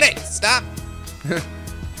 I get it! Stop!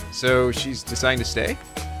 So she's deciding to stay?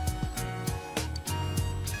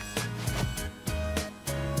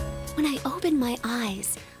 When I open my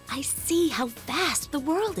eyes, I see how vast the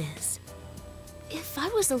world is. If I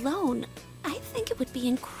was alone, I think it would be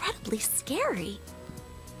incredibly scary.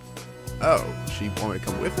 Oh, she want me to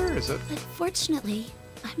come with her? Is that... But fortunately,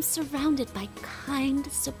 I'm surrounded by kind,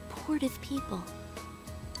 supportive people.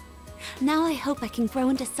 Now I hope I can grow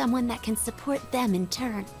into someone that can support them in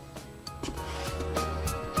turn.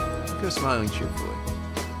 Go smiling cheerfully.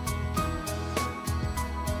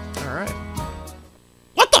 Alright.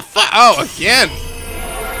 What the fuck? Oh, again!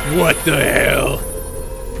 What the hell?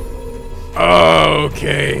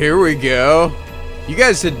 Okay, here we go. You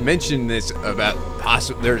guys had mentioned this about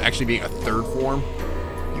there actually being a third form.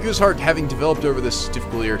 Yuko's heart, having developed over this,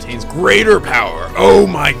 difficulty retains greater power. Oh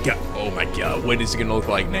my god. Oh my god. What is it gonna look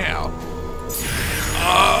like now?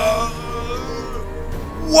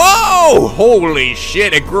 Whoa! Holy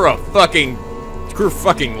shit! It grew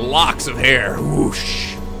fucking locks of hair.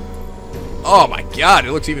 Whoosh. Oh my god!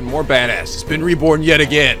 It looks even more badass. It's been reborn yet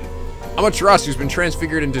again. Amaterasu has been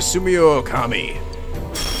transfigured into Sumio Okami.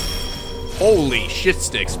 Holy shit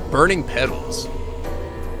sticks, burning petals.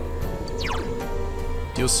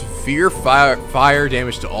 Deals severe fire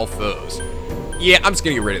damage to all foes. Yeah, I'm just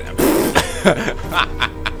gonna get rid of them.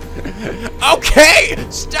 Okay!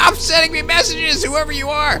 Stop sending me messages, whoever you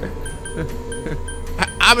are!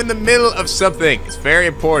 I'm in the middle of something. It's very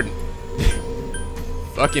important.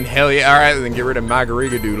 Fucking hell yeah. Alright, then get rid of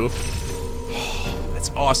Margarita Doodle. That's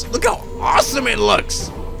awesome. Look how awesome it looks!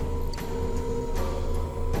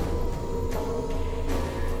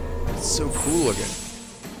 It's so cool looking.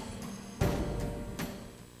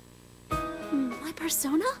 My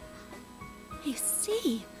persona? I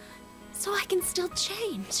see. So I can still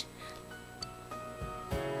change.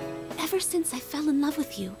 Ever since I fell in love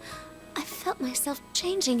with you, I felt myself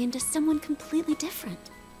changing into someone completely different.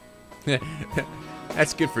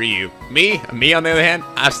 That's good for you. Me on the other hand,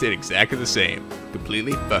 I stayed exactly the same.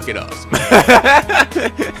 Completely fucking awesome. I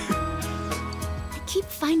keep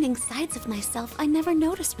finding sides of myself I never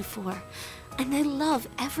noticed before, and I love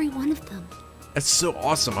every one of them. That's so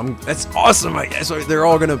awesome. That's awesome. I guess they're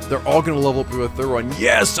all gonna level up with a third one.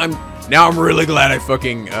 Yes, I'm really glad I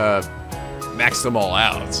fucking maxed them all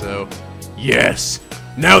out. So, yes.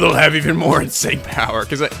 Now they'll have even more insane power,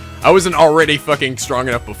 because I wasn't already fucking strong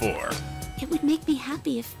enough before. It would make me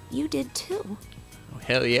happy if you did too. Oh,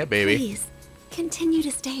 hell yeah, baby. Please, continue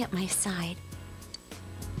to stay at my side.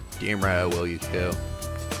 Damn right I will, you too.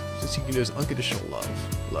 Since you can do is unconditional love.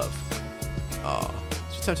 Love.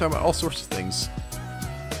 Just I'm talking about all sorts of things.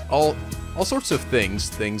 All sorts of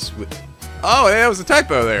things with... Oh, yeah, that was a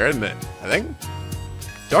typo there, isn't it? I think.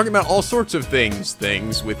 Talking about all sorts of things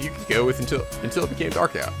with Yukiko with until it became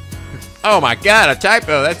dark out. Oh my god, a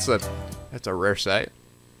typo! That's a rare sight.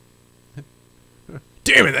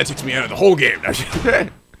 Damn it, that takes me out of the whole game.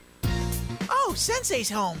 Oh, Sensei's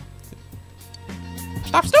home.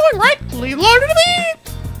 Stop stewing, right? Leave larder to me.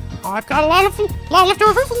 I've got a lot of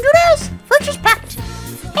leftover food from Judas. Fridge is packed.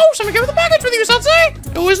 Oh, someone came with a package with you, Sensei.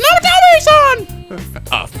 It was Namatame-san.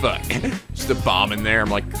 Oh fuck! Just a bomb in there. I'm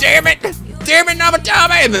like, damn it,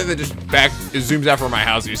 Namatame! And then just it zooms out from my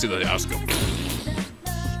house, and you see the house go.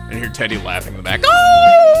 And hear Teddy laughing in the back.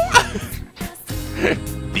 Oh!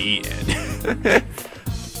 The end.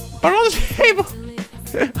 But on the table.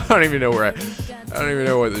 I don't even know what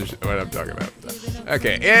I'm talking about.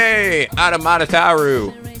 Okay, yay!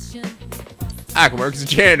 Adamatataru! Aquamark's a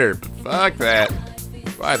janitor, but fuck that.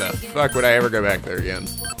 Why the fuck would I ever go back there again?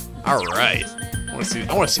 Alright. I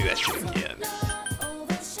wanna see that shit again.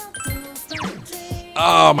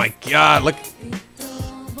 Oh my god, look.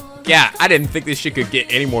 Yeah, I didn't think this shit could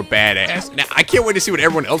get any more badass. Now, I can't wait to see what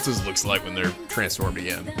everyone else's looks like when they're transformed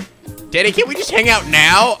again. Daddy, can't we just hang out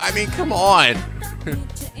now? I mean, come on.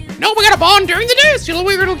 No, we gotta bond during the day. So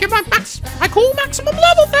we're gonna get my cool maximum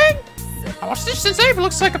level thing. I watched this Sensei. If it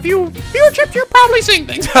looks like a fewer chips, you're probably seeing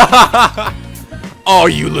things. Oh,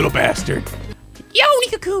 you little bastard. Yo,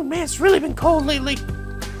 NicoB, man, it's really been cold lately.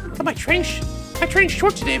 Got my training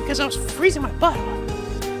short today because I was freezing my butt off.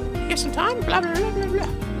 Get some time, blah, blah, blah, blah, blah.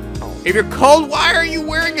 If you're cold, why are you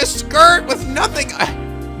wearing a skirt with nothing?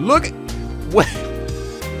 Look, what?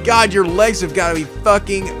 God, your legs have got to be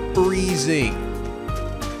fucking freezing.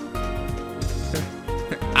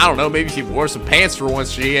 I don't know, maybe she wore some pants for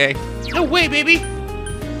once, GA. No way, baby.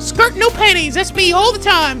 Skirt, no panties, that's me all the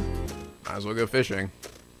time. Might as well go fishing.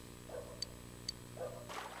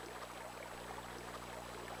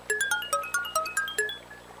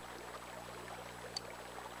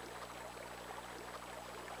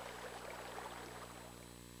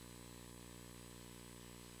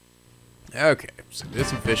 Okay, so did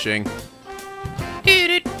some fishing.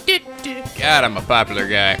 God, I'm a popular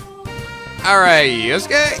guy. Alright,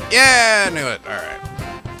 Yosuke? Yeah, I knew it. Alright.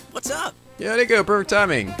 What's up? Yeah, Nico, perfect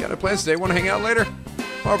timing. Got a plans today? Want to hang out later?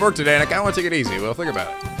 Hard work today, and I kind of want to take it easy. Well, think about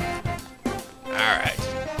it. Alright.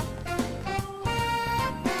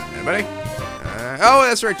 Anybody? Oh,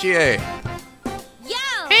 that's right, GA. Yo!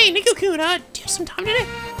 Hey, NicoB, do you have some time today?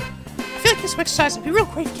 I feel like this exercise would be real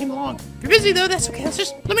great if you came along. If you're busy, though, that's okay.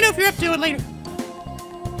 Just let me know if you're up to it later.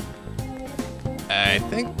 I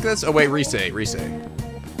think that's... Oh, wait, Rise.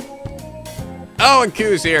 Oh, and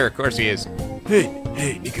Q's here. Of course he is.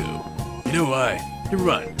 Hey, Nico. You know why? Never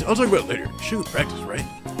mind. I'll talk about it later. Shoot, practice, right?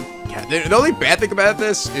 God, the only bad thing about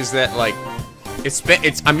this is that, like,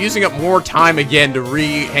 I'm using up more time again to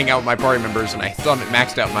hang out with my party members, and I still haven't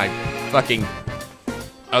maxed out my fucking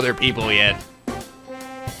other people yet.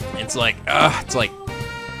 It's like, I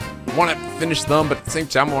want to finish them, but at the same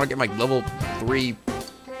time, I want to get my level 3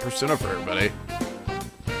 persona for everybody.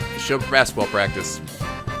 Show up for basketball practice.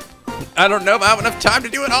 I don't know if I have enough time to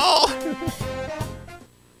do it all.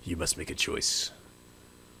 You must make a choice.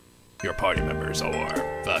 Your party members or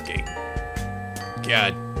fucking.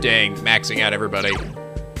 God dang, maxing out everybody.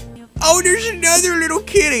 Oh, there's another little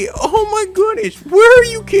kitty. Oh my goodness. Where are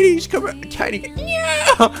you kitties? Come on, tiny.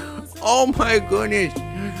 Yeah. Oh my goodness.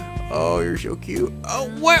 Oh, you're so cute. Oh,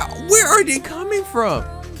 where are they coming from?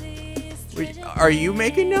 Are you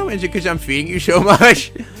making them? Is it because I'm feeding you so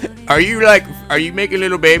much? Are you making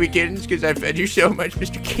little baby kittens because I fed you so much,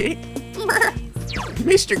 Mr. Kitty?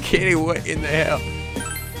 Mr. Kitty, what in the hell?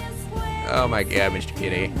 Oh my God, Mr.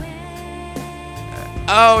 Kitty.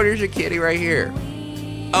 Oh, there's a kitty right here.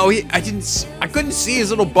 Oh, I couldn't see his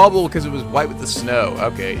little bubble because it was white with the snow.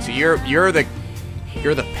 Okay, so you're the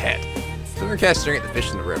pet. Thundercast staring at the fish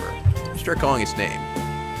in the river. Start calling its name.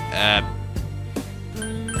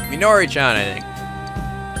 Minori-chan, I think.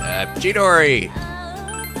 Chidori.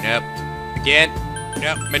 Nope. Again.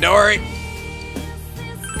 Nope. Midori.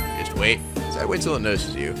 Just wait. So wait till it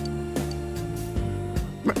notices you.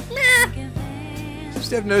 Seems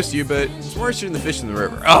to have noticed you, but it's more interested in the fish in the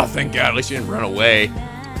river. Oh, thank God. At least you didn't run away.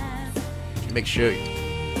 Make sure.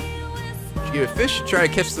 Should you give a fish to try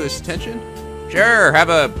to catch this attention? Sure. Have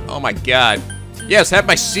a. Oh my God. Yes, have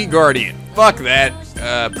my sea guardian. Fuck that.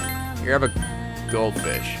 Here, have a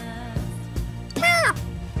goldfish.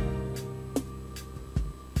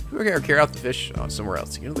 Okay, or carry out the fish somewhere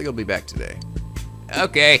else. You don't think he'll be back today?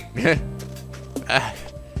 Okay. God,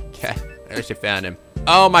 I wish I found him.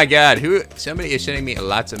 Oh my God, somebody is sending me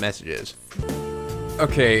lots of messages.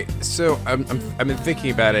 Okay, so I've been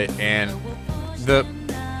thinking about it, and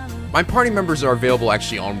my party members are available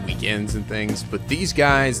actually on weekends and things, but these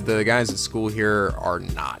guys, the guys at school here, are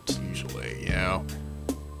not usually, you know.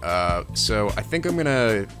 So I think I'm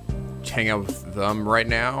gonna hang out with them right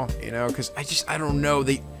now, you know, because I don't know,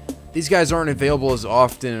 these guys aren't available as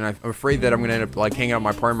often, and I'm afraid that I'm gonna end up like hanging out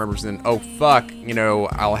with my party members, and then oh fuck, you know,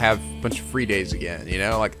 I'll have a bunch of free days again, you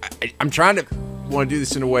know. Like I'm trying to want to do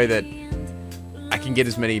this in a way that I can get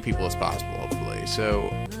as many people as possible, hopefully. So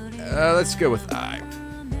let's go with I.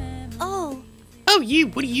 Oh, you.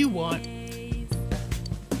 What do you want?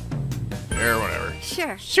 Or whatever.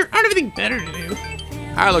 Sure. Sure, aren't everything better to do?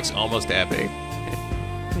 I looks almost happy.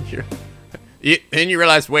 Then you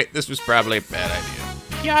realize, wait, this was probably a bad idea.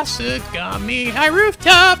 Yasugami, high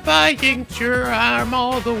rooftop, biking your arm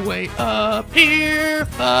all the way up here.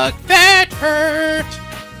 Fuck, that hurt.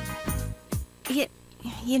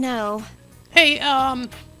 You know. Hey,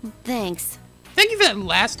 Thanks. thank you for that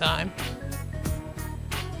last time.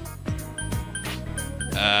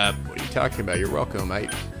 What are you talking about? You're welcome.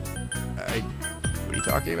 What are you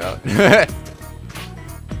talking about?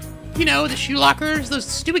 You know, the shoe lockers, those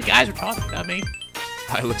stupid guys were talking about me.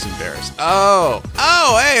 I looks embarrassed. Oh,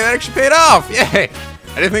 hey, that actually paid off. Yay.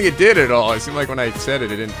 I didn't think it did at all. It seemed like when I said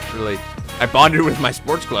it, it didn't really. I bonded with my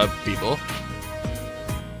sports club people.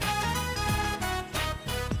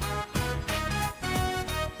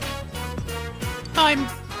 I'm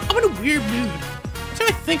in a weird mood. Every time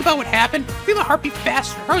I think about what happened, I feel my heart beat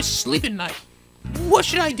faster. I was sleeping at night. What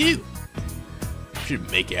should I do? We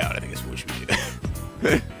should make out. I think that's what we should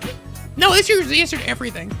do. No, this year's the answer to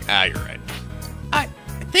everything. Ah, you're right. I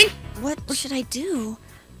think. What should I do?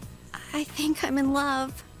 I think I'm in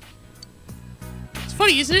love. It's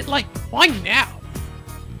funny, isn't it? Like, why now?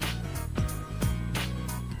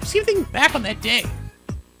 Just keep thinking back on that day.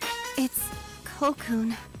 It's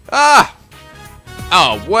Kokun. Ah!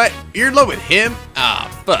 Oh, what? You're in love with him? Ah,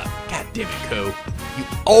 fuck. God damn it, Ko. You're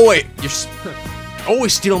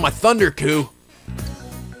always stealing my thunder, Ko.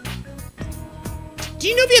 Do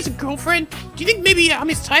you know if he has a girlfriend? Do you think maybe I'm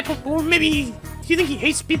his type, or maybe do you think he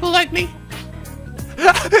hates people like me?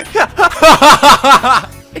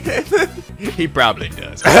 He probably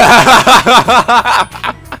does.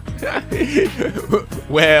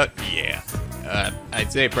 Well, yeah.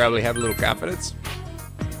 I'd say probably have a little confidence.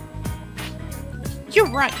 You're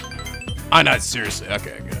right. I'm not seriously.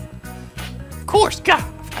 Okay, good. Of course, God,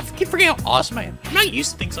 I keep forgetting how awesome I am. I'm not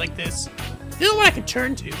used to things like this. This is what I can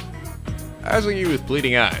turn to. I was looking at you with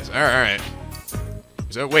bleeding eyes. All right.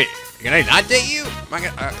 So wait, can I not date you? Am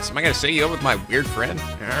I gonna set you up with my weird friend?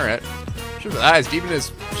 All right. Sure, with eyes deep in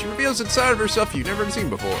his, she reveals inside of herself you've never seen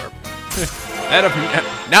before. That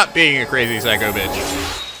of not being a crazy psycho bitch.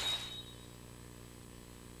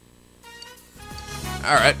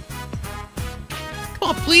 All right. Come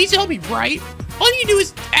on, please help me, right? All you do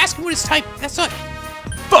is ask him what his type. That's not.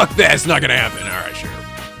 Fuck that! It's not gonna happen. All right, sure.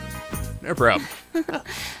 No problem.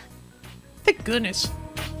 Thank goodness.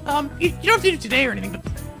 You don't have to do it today or anything, but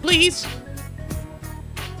please.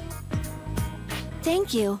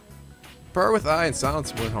 Thank you. Purr with eye and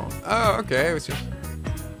silence went home. Oh, okay.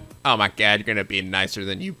 Oh my god, you're gonna be nicer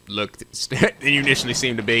than you looked, than you initially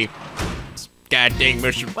seemed to be. God dang,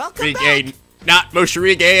 Musharige, not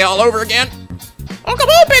Musharige all over again. Oh, come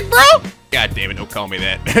on, big bro! God damn it, don't call me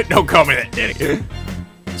that. Don't call me that, Teddy.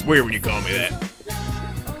 It's weird when you call me that.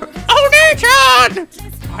 Oh, Nathan!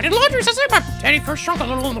 I did laundry since my Teddy first shrunk a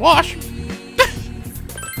little in the wash.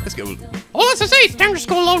 Let's go. Oh, let's say it's dangerous to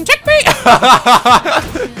go alone. Take me!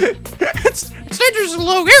 it's dangerous to go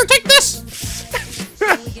alone. Here, take this!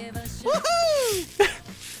 Woohoo!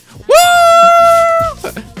 Woo!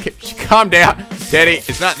 Okay, calm down. Teddy,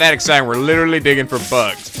 it's not that exciting. We're literally digging for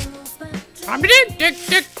bugs. I'm dig in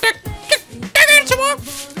some more.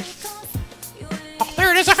 Oh,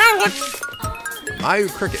 there it is. I found one. Mayu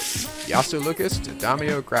cricket, Yasu locust,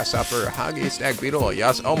 Damio grasshopper, Hagi stag beetle,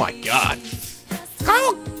 Yas. Oh my god.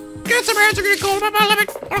 Kyle, get some hands. You're gonna go about my limit.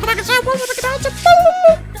 Wanna go back inside? We're gonna get down.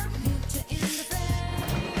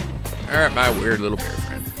 Alright, my weird little bear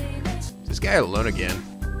friend. Is this guy alone again?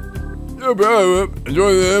 Yeah, bro,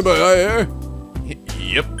 enjoy the but I hear.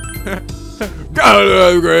 Yep. God,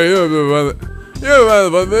 that's great. You have the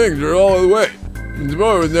fun things. You're all the way. The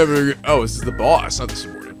boy was never. Oh, this is the boss, not the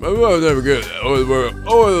subordinate. My boy was never good. Always work with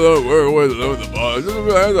the boss. Just a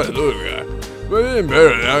little guy. But it ain't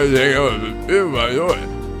better now. You hang out with people by yours.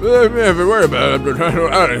 But if you worry about it, I'm trying to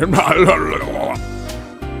out of him.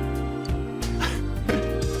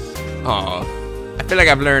 Aw. I feel like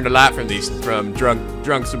I've learned a lot from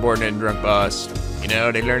drunk subordinate and drunk boss. You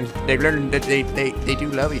know, they learned that they do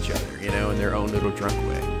love each other, you know, in their own little drunk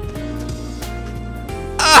way.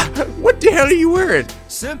 Ah! What the hell are you wearing?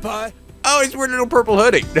 Senpai. Oh, he's wearing a little purple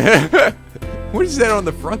hoodie. What is that on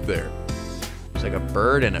the front there? It's like a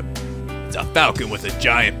bird and it's a falcon with a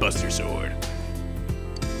giant buster sword.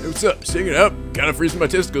 Hey, what's up? Singing up? Kind of freezing my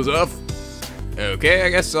testicles off. Okay, I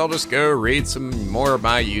guess I'll just go read some more of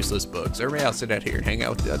my useless books. Or maybe I'll sit out here and hang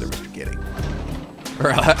out with the other Mr. Kitty.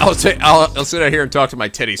 Or I'll sit out here and talk to my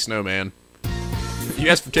Teddy Snowman. You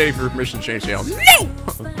asked for Teddy for permission to change channel. No!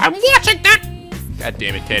 I'm watching that! God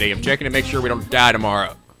damn it, Teddy. I'm checking to make sure we don't die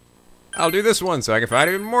tomorrow. I'll do this one so I can find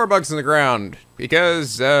even more bugs in the ground.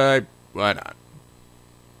 Because, why not?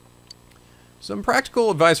 Some practical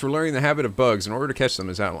advice for learning the habit of bugs in order to catch them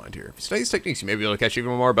is outlined here. If you study these techniques, you may be able to catch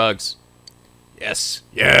even more bugs. Yes.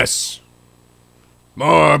 Yes.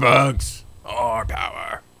 More bugs. More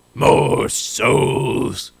power. More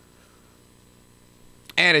souls.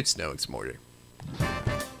 And it's snowing some more.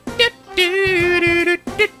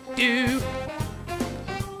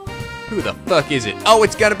 Who the fuck is it? Oh,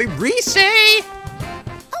 it's gotta be Reese!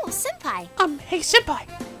 Oh, Senpai. Hey, Senpai.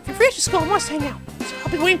 If you're free to school, I want to hang out. So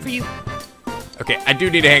I'll be waiting for you. Okay, I do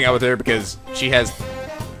need to hang out with her because she has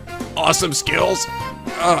awesome skills.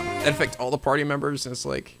 That affects all the party members, and it's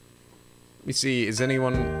like, let me see, is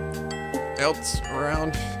anyone else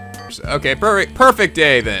around? Okay, perfect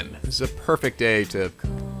day then. This is a perfect day to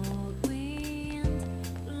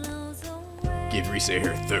give Rise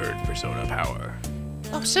her third persona power.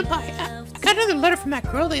 Oh, Senpai, I got another letter from that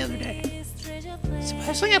girl the other day. Senpai,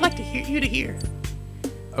 there's something I'd like to hear.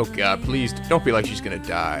 Oh god, please don't be like she's gonna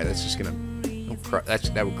die. That's just gonna,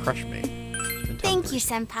 that would crush me. Thank you,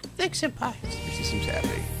 Senpai. Thanks, Senpai. She seems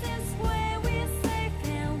happy.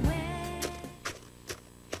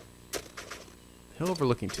 Hill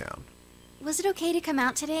overlooking town. Was it okay to come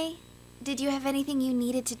out today? Did you have anything you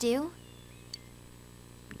needed to do?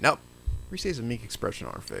 Nope. Reese has a meek expression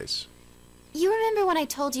on her face. You remember when I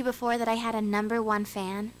told you before that I had a #1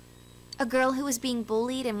 fan? A girl who was being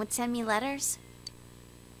bullied and would send me letters?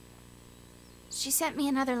 She sent me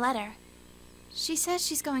another letter. She says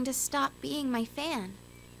she's going to stop being my fan.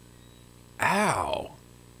 Ow.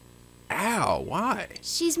 Ow, why?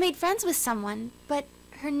 She's made friends with someone, but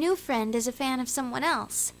her new friend is a fan of someone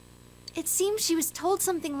else. It seems she was told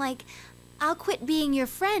something like, I'll quit being your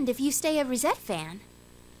friend if you stay a Rosette fan.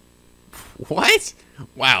 What?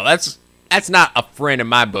 Wow, that's not a friend in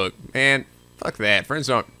my book, man. Fuck that. Friends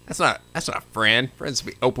don't. That's not a friend. Friends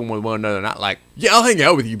be open with one another, not like, yeah, I'll hang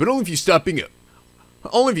out with you, but only if you stop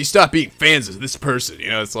being fans of this person. You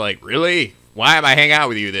know, it's like, really? Why am I hanging out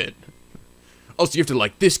with you then? Also, you have to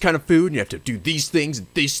like this kind of food, and you have to do these things and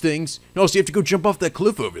these things. And also, you have to go jump off that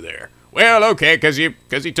cliff over there. Well, okay, cause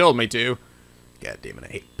he told me to. God damn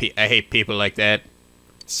it, I hate people like that.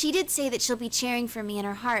 She did say that she'll be cheering for me in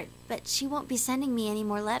her heart, but she won't be sending me any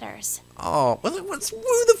more letters. Oh, well,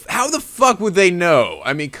 how the fuck would they know?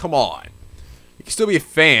 I mean, come on. You can still be a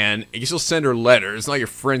fan. You can still send her letters. It's not like your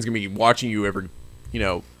friend's gonna be watching you every,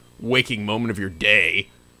 waking moment of your day.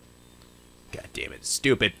 God damn it,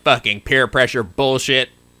 stupid fucking peer pressure bullshit.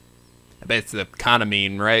 I bet it's the kind of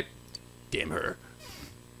mean, right? Damn her.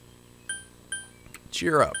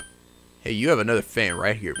 Cheer up. Hey, you have another fan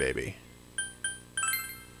right here, baby.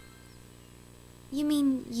 You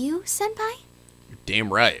mean you, Senpai? You're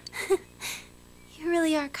damn right. You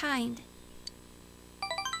really are kind.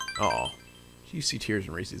 Oh, you see tears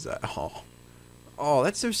in Reese's eye. Oh, oh,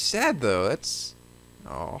 that's so sad though. That's,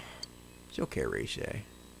 oh, it's okay, Reisha.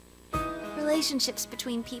 Relationships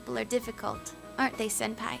between people are difficult, aren't they,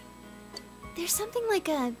 Senpai? There's something like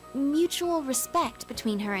a mutual respect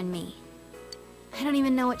between her and me. I don't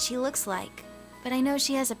even know what she looks like, but I know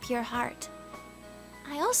she has a pure heart.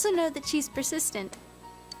 I also know that she's persistent.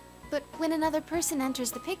 But when another person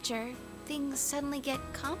enters the picture, things suddenly get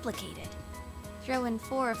complicated. Throw in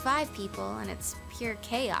 4 or 5 people and it's pure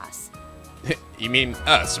chaos. You mean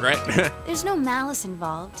us, right? There's no malice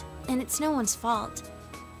involved, and it's no one's fault.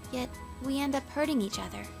 Yet, we end up hurting each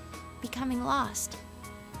other, becoming lost.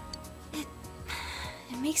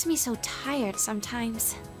 It makes me so tired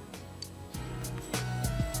sometimes.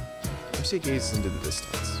 Lucy gazes into the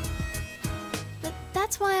distance. But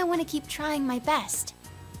that's why I want to keep trying my best.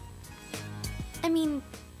 I mean,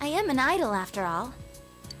 I am an idol after all.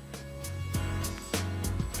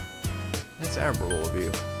 That's admirable of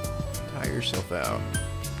you. Tire yourself out.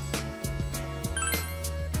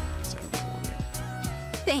 That's admirable of you.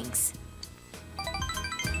 Thanks.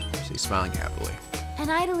 She's smiling happily. An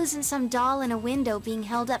idol isn't some doll in a window being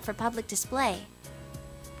held up for public display.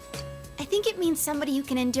 I think it means somebody who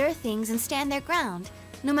can endure things and stand their ground,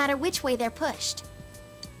 no matter which way they're pushed.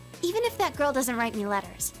 Even if that girl doesn't write me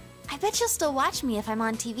letters, I bet she'll still watch me if I'm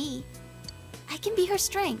on TV. I can be her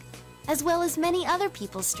strength, as well as many other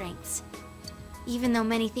people's strengths. Even though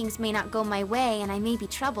many things may not go my way and I may be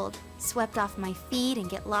troubled, swept off my feet and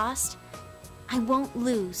get lost, I won't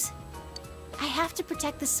lose. I have to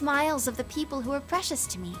protect the smiles of the people who are precious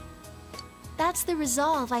to me. That's the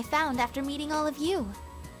resolve I found after meeting all of you.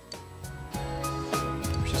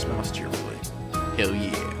 She smiles cheerfully. Hell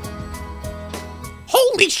yeah.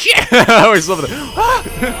 Holy shit! I always love that.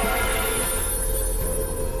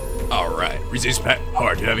 Alright, resist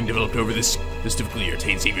hard to having developed over this difficulty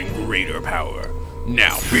attains even greater power.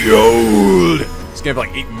 Now, behold! It's gonna have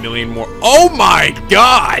like 8 million more. Oh my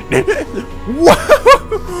god! Whoa!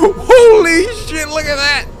 Holy shit, look at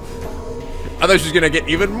that! I thought she was gonna get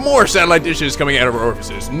even more satellite dishes coming out of her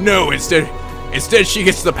orifices. No, instead she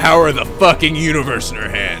gets the power of the fucking universe in her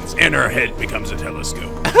hands, and her head becomes a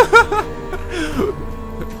telescope.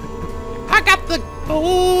 I got the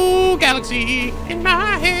whole galaxy in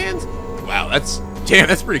my hands. Wow, that's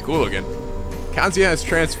pretty cool looking. Kanzian is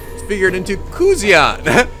transfigured into Kuzian.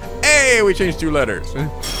 Hey, we changed 2 letters.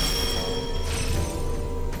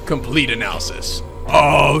 Complete analysis.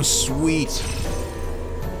 Oh, sweet.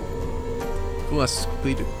 Cool analysis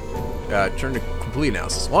completed. Turn to complete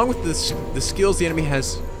analysis. Along with the skills the enemy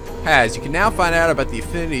has, you can now find out about the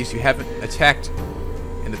affinities you haven't attacked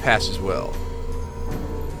in the past as well.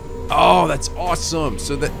 Oh, that's awesome.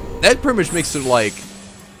 So that pretty much makes it like,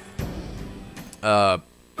 Yeah,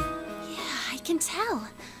 I can tell.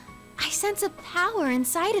 I sense a power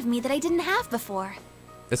inside of me that I didn't have before.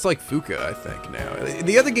 it's like Fuka, I think now. In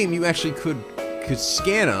the other game, you actually could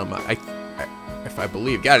scan them. If I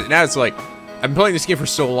believe. Got it. Now it's like I've been playing this game for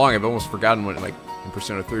so long, I've almost forgotten what like in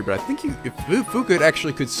Persona 3. But I think if Fuka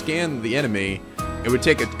actually could scan the enemy, it would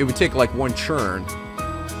take like 1 turn,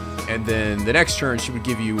 and then the next turn she would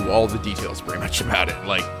give you all the details pretty much about it.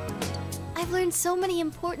 Like, I've learned so many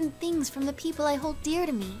important things from the people I hold dear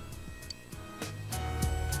to me.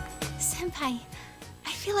 Senpai,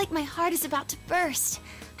 I feel like my heart is about to burst.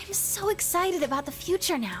 I'm so excited about the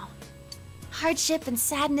future now. Hardship and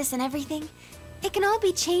sadness and everything, it can all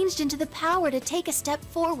be changed into the power to take a step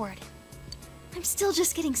forward. I'm still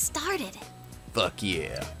just getting started. fuck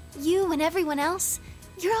yeah. You and everyone else,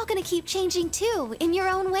 you're all gonna keep changing too, in your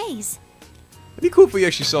own ways. It'd be cool if we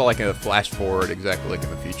actually saw like a flash forward exactly like in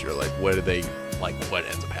the future. Like what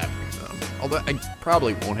ends up happening to them. Although it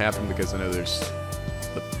probably won't happen because I know there's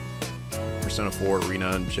the Persona 4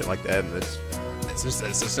 arena and shit like that, and it's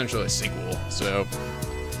essentially a sequel. So,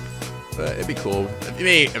 but it'd be cool. It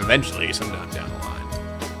may eventually sometime down the line.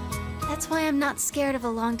 That's why I'm not scared of a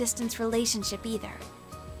long-distance relationship either.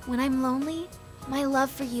 When I'm lonely, my love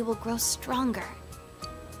for you will grow stronger.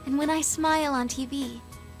 And when I smile on TV,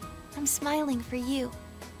 I'm smiling for you.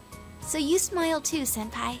 So you smile too,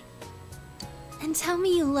 Senpai. And tell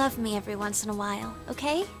me you love me every once in a while,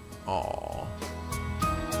 okay? Aww.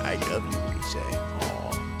 I love you, Reese.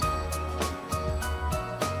 Aww.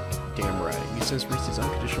 Damn right. You sense Reese's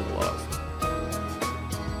unconditional love.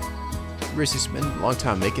 Reese spent a long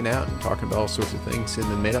time making out and talking about all sorts of things, and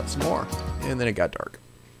then made up some more. And then it got dark.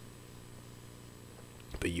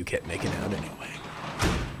 kept making out anyway.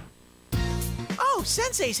 Oh,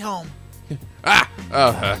 Sensei's home. Ah!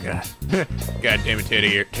 Oh, God. God damn it, Teddy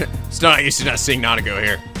here. It's not used to not seeing NicoB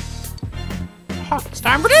here. It's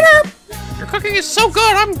time for dinner. Your cooking is so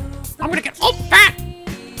good. I'm gonna get all fat.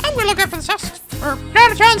 I'm gonna look after this house for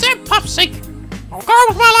Dada John's and Pop's sake. I'll go on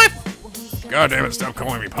with my life. God damn it, stop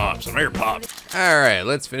calling me Pops. I'm your Pop. Alright,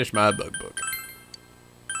 let's finish my bug book.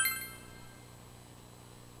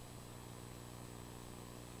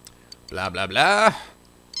 Blah, blah, blah.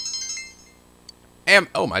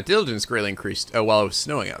 Oh, my diligence greatly increased. Oh, while it was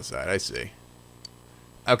snowing outside, I see.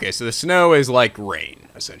 Okay, so the snow is like rain,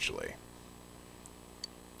 essentially.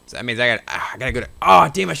 So that means I gotta go to... Oh,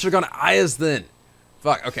 damn, I should've gone to Aya's then.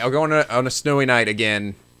 Fuck, okay, I'll go on a snowy night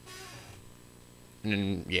again.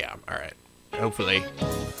 And, yeah, alright. Hopefully.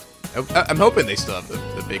 I'm hoping they still have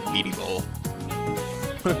the big meaty bowl.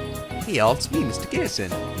 Hey, y'all, it's me, Mr.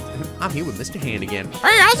 Garrison. I'm here with Mr. Hand again.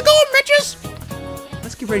 Hey, how's it going, bitches?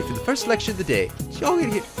 Let's get ready for the first lecture of the day. Y'all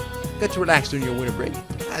got to relax during your winter break.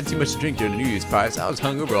 I had too much to drink during the New Year's party, so I was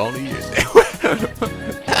hungover all New Year's Day.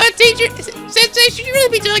 Teacher, Sensei, should you really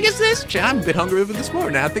be telling us this? I'm a bit hungover this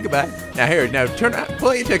morning, now think about it. Now, here, pull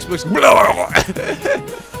out your textbooks. Ew,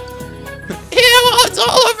 it's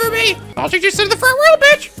all over me. I'll take you to the front row,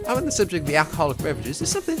 bitch. I'm on the subject of the alcoholic beverages.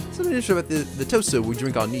 There's something interesting about the toaster we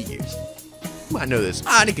drink on New Year's. You might know this.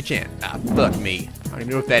 Nika-chan. Fuck me. I don't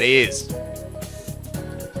even know what that is.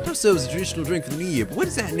 Toaster is a traditional drink for the New Year, but what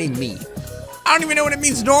does that name mean? I don't even know what it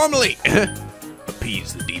means normally.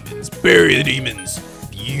 Appease the demons. Bury the demons.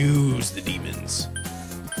 Fuse the demons.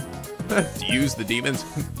 Fuse the demons?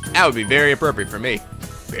 That would be very appropriate for me.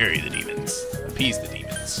 Bury the demons. Appease the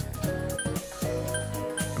demons.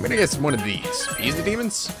 I'm gonna guess one of these. Appease the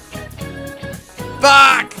demons?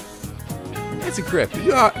 Fuck! That's incorrect, but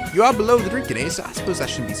you are below the drinking age, so I suppose I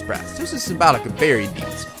shouldn't be surprised. This is symbolic of buried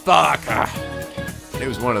demons. Fuck! It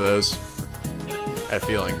was one of those. I had a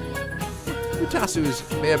feeling. Utasu is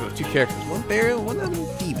made up of two characters, one burial, one of them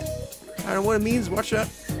demon. I don't know what it means, watch out.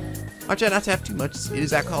 Watch out not to have too much, it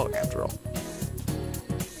is alcoholic after all.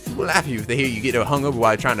 People laugh at you if they hear you get hungover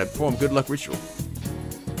while trying to perform good luck ritual.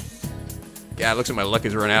 God, it looks like my luck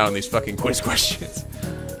has run out on these fucking quiz questions.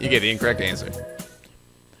 You get the incorrect answer.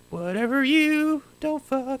 Whatever you don't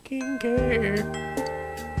fucking care.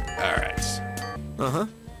 Alright. Uh-huh.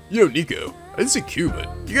 Yo, Nico. I didn't say Q, but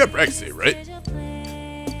you got practice today, right?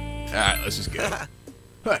 Alright, let's just go.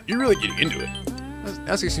 Huh, you're really getting into it.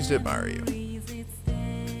 That seems to admire you. I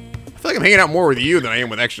feel like I'm hanging out more with you than I am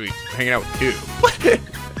with actually hanging out with Q.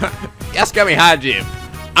 That's got me high, Jim.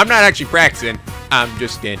 I'm not actually practicing. I'm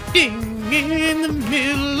just standing In the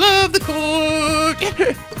middle of the court.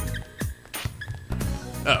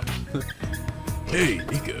 Oh. Hey,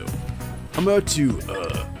 Nico. I'm about to,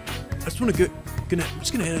 I'm just gonna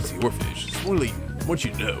head out to the orphanage. Just want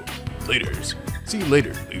you to know. Laters. See you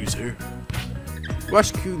later, loser.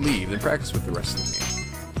 watch Q leave, then practice with the rest of the team.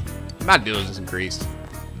 My diligence increased.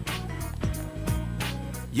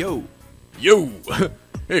 Yo.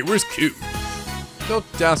 Hey, where's Q? Tell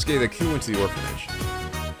Daisuke that Q went to the orphanage.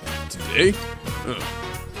 Today? I'm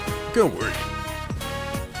kinda worried.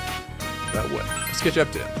 About what? Let's catch up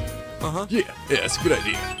to him. Yeah, that's a good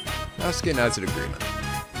idea. Daisuke nods in agreement.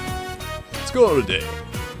 Let's go on today.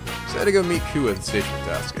 So I had to go meet Q at the station with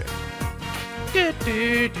Daisuke.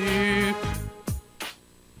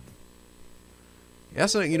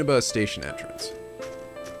 Yasuno Inaba's station entrance.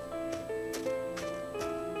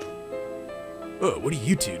 Oh, what are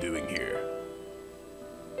you two doing here?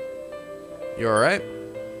 You alright?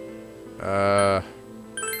 You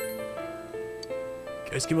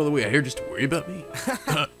guys came all the way out here just to worry about me?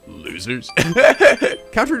 Losers.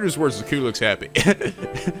 Counter to his words, Q looks happy.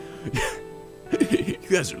 You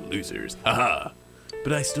guys are losers. Haha.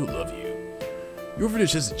 But I still love you. The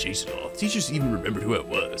orphanage hasn't changed at all. The teachers even remembered who I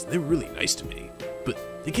was. They were really nice to me.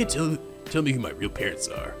 But they can't tell me who my real parents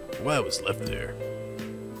are, or why I was left there.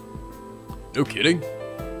 No kidding.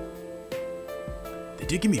 They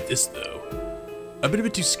did give me this, though. I've been a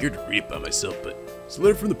bit too scared to read it by myself, but it's a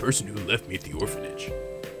letter from the person who left me at the orphanage.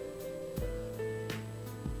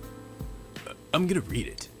 I'm gonna read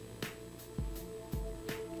it.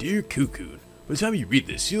 Dear Cocoon, by the time you read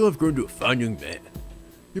this, you'll have grown to a fine young man.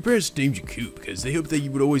 Your parents named you Coo because they hoped that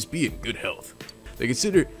you would always be in good health. They were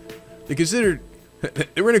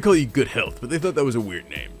gonna call you Good Health, but they thought that was a weird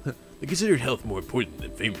name. They considered health more important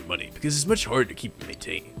than fame or money because it's much harder to keep and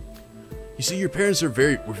maintain. You see, your parents were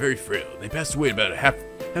very frail, and they passed away about half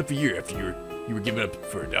a year after you were given up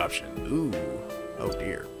for adoption. Ooh. Oh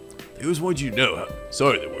dear. They always wanted you to know how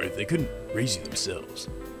sorry they were if they couldn't raise you themselves.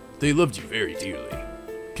 They loved you very dearly.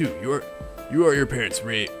 Coo, you're You are your parents'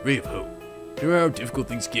 ray of hope. No matter how difficult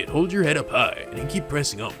things get, hold your head up high and keep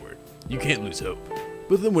pressing onward. You can't lose hope.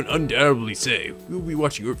 Both of them would undoubtedly say, we will be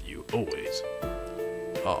watching over you, always.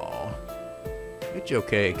 Aw. It's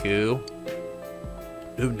okay, Koo.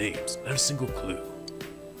 No names, not a single clue.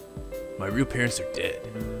 My real parents are dead.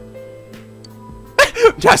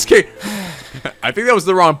 Dasuke! I think that was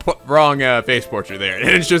the wrong face portrait there. And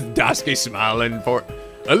it's just Dasuke smiling for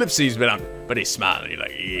ellipses, but he's smiling. You're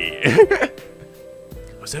like, yeah.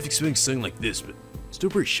 I was half expecting something like this, but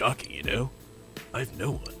still pretty shocking, you know? I have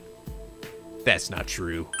no one. That's not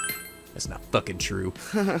true. That's not fucking true.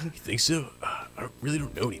 You think so? I really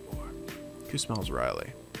don't know anymore. Koo smells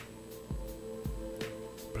Riley.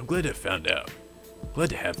 But I'm glad to have found out.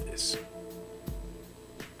 Glad to have this.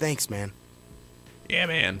 Thanks, man. Yeah,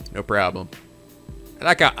 man. No problem. And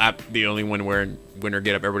I'm the only one wearing winter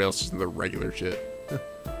getup. Everybody else is in the regular shit.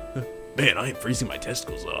 Man, I am freezing my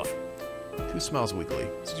testicles off. Koo smiles weakly,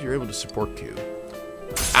 since you're able to support Koo.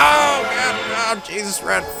 Oh, God. Oh, Jesus,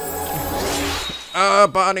 Red.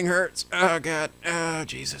 Bonding hurts. Oh, God. Oh,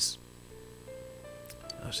 Jesus.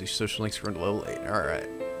 Oh, so social links run to level 8. Alright.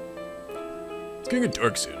 It's gonna get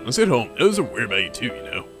dark soon. Let's head home. Those are weird about you too, you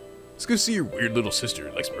know. Let's go see your weird little sister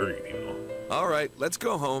who likes murdering people. All right, let's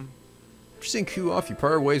go home. After seeing Koo off, you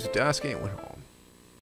parted ways with Dasuke and went home.